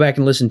go back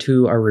and listen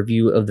to our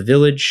review of The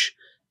Village.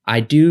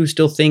 I do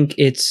still think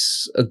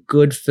it's a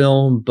good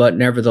film, but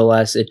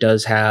nevertheless, it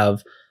does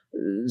have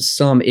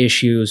some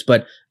issues.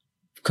 But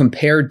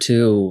compared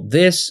to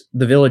this,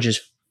 The Village is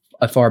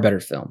a far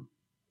better film.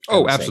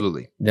 Oh,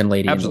 absolutely. Than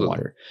Lady in the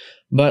Water.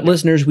 But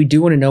listeners, we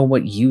do want to know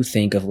what you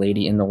think of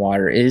Lady in the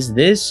Water. Is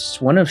this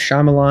one of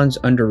Shyamalan's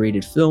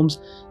underrated films,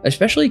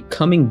 especially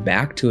coming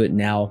back to it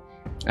now?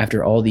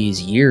 After all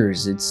these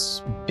years?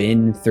 It's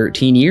been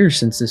 13 years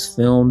since this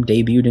film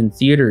debuted in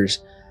theaters,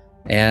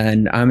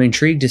 and I'm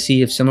intrigued to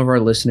see if some of our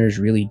listeners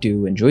really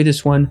do enjoy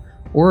this one,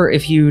 or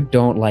if you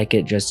don't like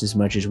it just as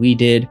much as we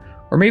did,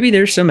 or maybe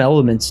there's some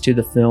elements to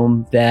the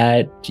film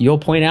that you'll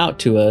point out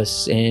to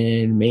us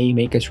and may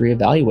make us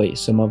reevaluate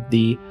some of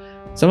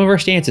our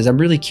stances. I'm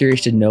really curious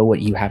to know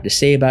what you have to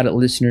say about it,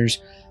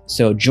 listeners.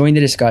 So join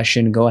the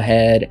discussion. Go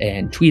ahead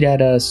and tweet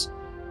at us.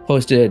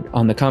 Post it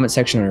on the comment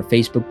section on our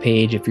Facebook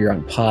page. If you're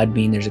on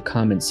Podbean, there's a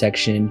comment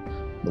section.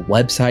 The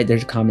website,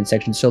 there's a comment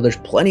section. So there's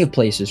plenty of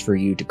places for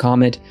you to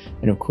comment.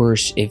 And of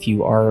course, if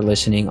you are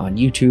listening on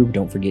YouTube,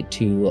 don't forget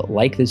to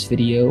like this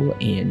video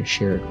and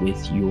share it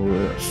with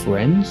your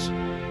friends.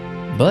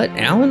 But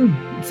Alan,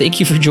 thank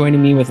you for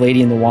joining me with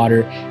Lady in the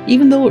Water,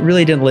 even though it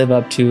really didn't live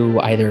up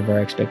to either of our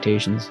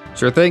expectations.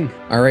 Sure thing.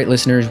 All right,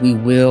 listeners, we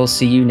will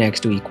see you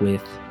next week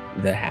with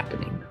The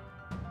Happening.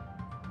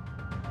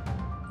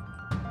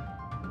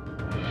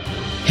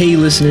 Hey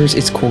listeners,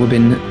 it's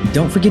Corbin.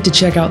 Don't forget to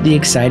check out the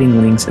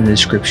exciting links in the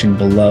description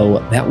below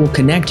that will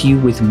connect you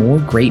with more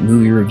great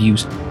movie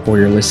reviews for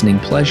your listening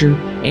pleasure,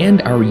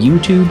 and our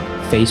YouTube,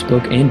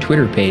 Facebook, and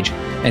Twitter page,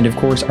 and of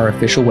course our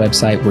official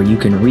website where you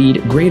can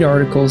read great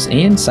articles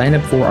and sign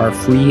up for our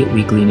free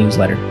weekly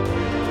newsletter.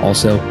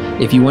 Also,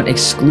 if you want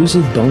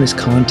exclusive bonus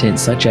content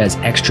such as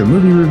extra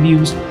movie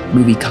reviews,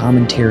 movie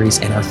commentaries,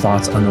 and our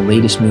thoughts on the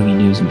latest movie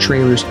news and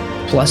trailers,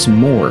 plus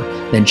more,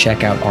 then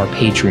check out our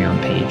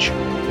Patreon page.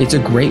 It's a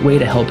great way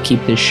to help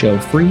keep this show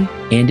free,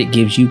 and it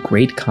gives you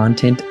great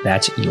content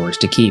that's yours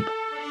to keep.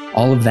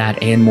 All of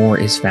that and more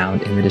is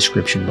found in the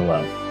description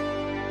below.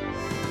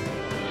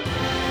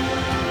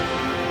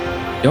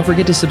 Don't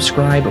forget to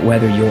subscribe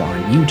whether you're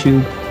on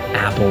YouTube,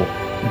 Apple,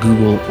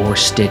 Google, or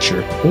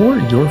Stitcher, or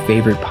your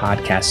favorite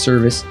podcast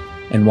service.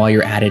 And while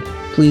you're at it,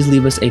 please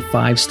leave us a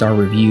 5-star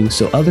review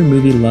so other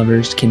movie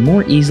lovers can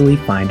more easily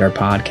find our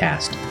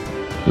podcast.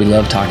 We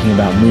love talking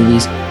about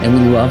movies, and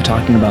we love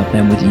talking about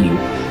them with you.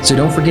 So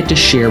don't forget to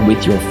share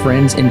with your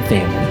friends and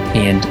family,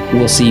 and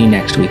we'll see you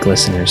next week,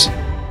 listeners.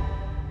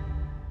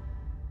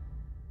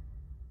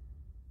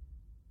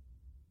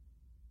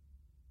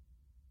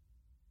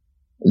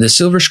 The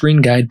Silver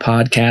Screen Guide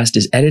podcast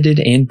is edited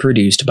and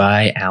produced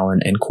by Alan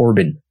and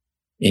Corbin.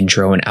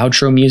 Intro and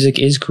outro music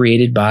is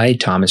created by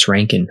Thomas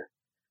Rankin.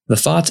 The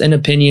thoughts and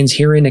opinions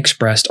herein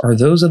expressed are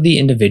those of the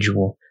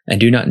individual and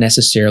do not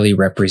necessarily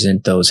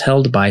represent those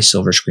held by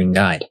Silver Screen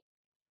Guide.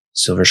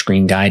 Silver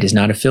Screen Guide is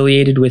not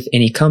affiliated with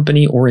any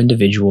company or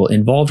individual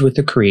involved with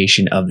the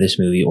creation of this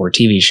movie or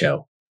TV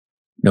show.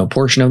 No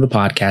portion of the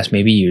podcast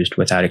may be used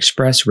without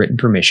express written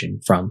permission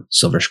from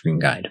Silver Screen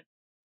Guide.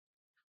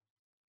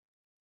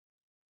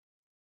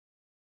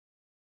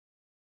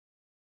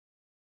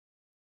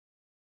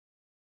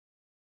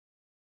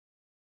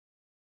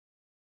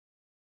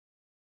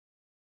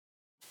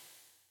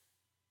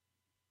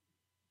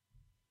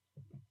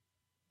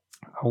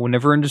 I will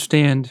never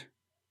understand.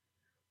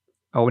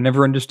 I will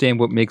never understand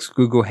what makes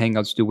Google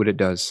Hangouts do what it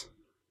does.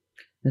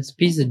 That's a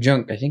piece of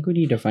junk. I think we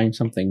need to find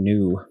something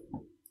new.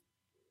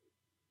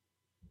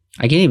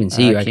 I can't even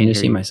see you. I can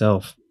just see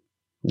myself.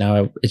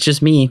 No, it's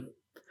just me.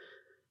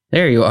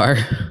 There you are.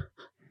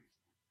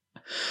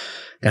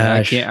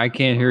 Gosh. I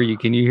can't hear you.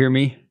 Can you hear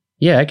me?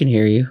 Yeah, I can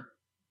hear you.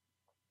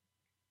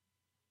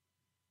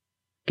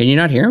 Can you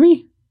not hear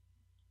me?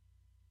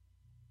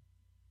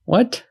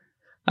 What?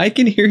 I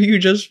can hear you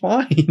just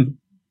fine.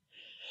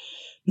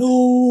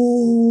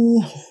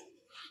 No.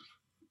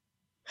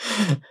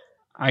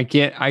 I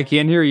can't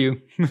hear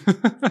you.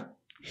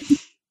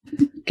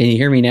 Can you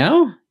hear me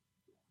now?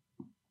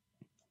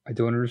 I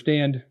don't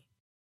understand.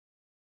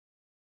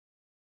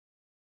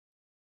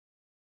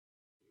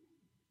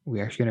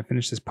 We actually gonna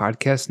finish this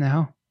podcast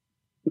now?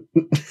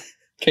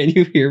 Can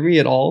you hear me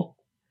at all?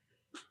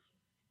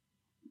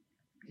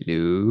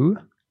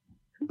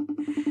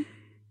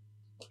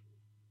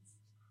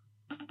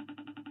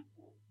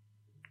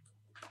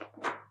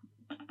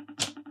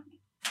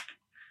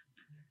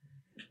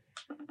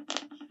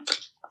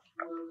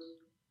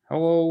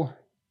 Hello?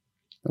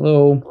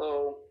 Hello?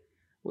 Hello?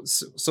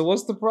 So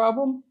what's the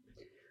problem?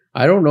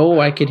 I don't know.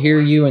 I could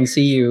hear you and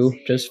see you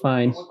just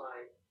fine.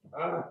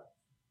 All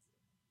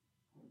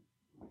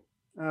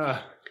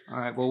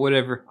right, well,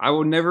 whatever. I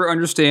will never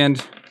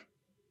understand.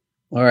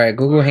 All right,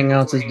 Google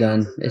Hangouts is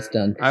done. It's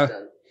done.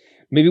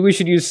 Maybe we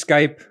should use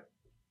Skype.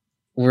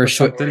 We're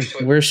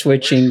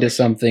switching to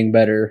something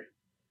better.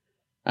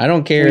 I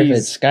don't care if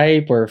it's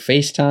Skype or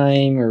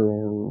FaceTime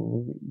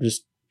or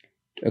just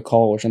a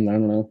call or something. I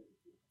don't know.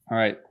 All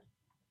right.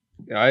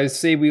 I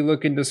say we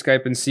look into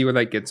Skype and see where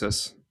that gets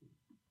us.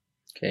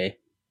 Okay.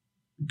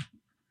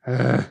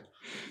 I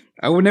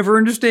will never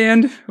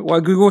understand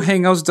why Google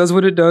Hangouts does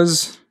what it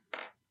does.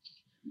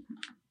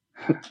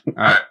 All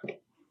right.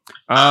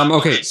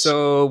 Okay,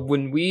 so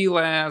when we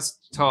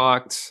last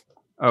talked,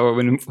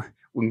 when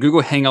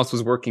Google Hangouts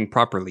was working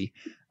properly,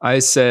 I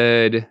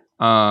said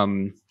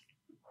that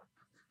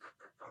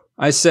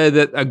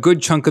a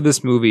good chunk of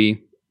this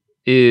movie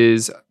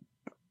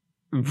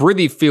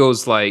really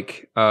feels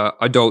like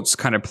adults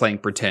kind of playing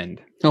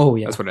pretend. Oh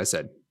yeah, that's what I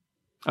said.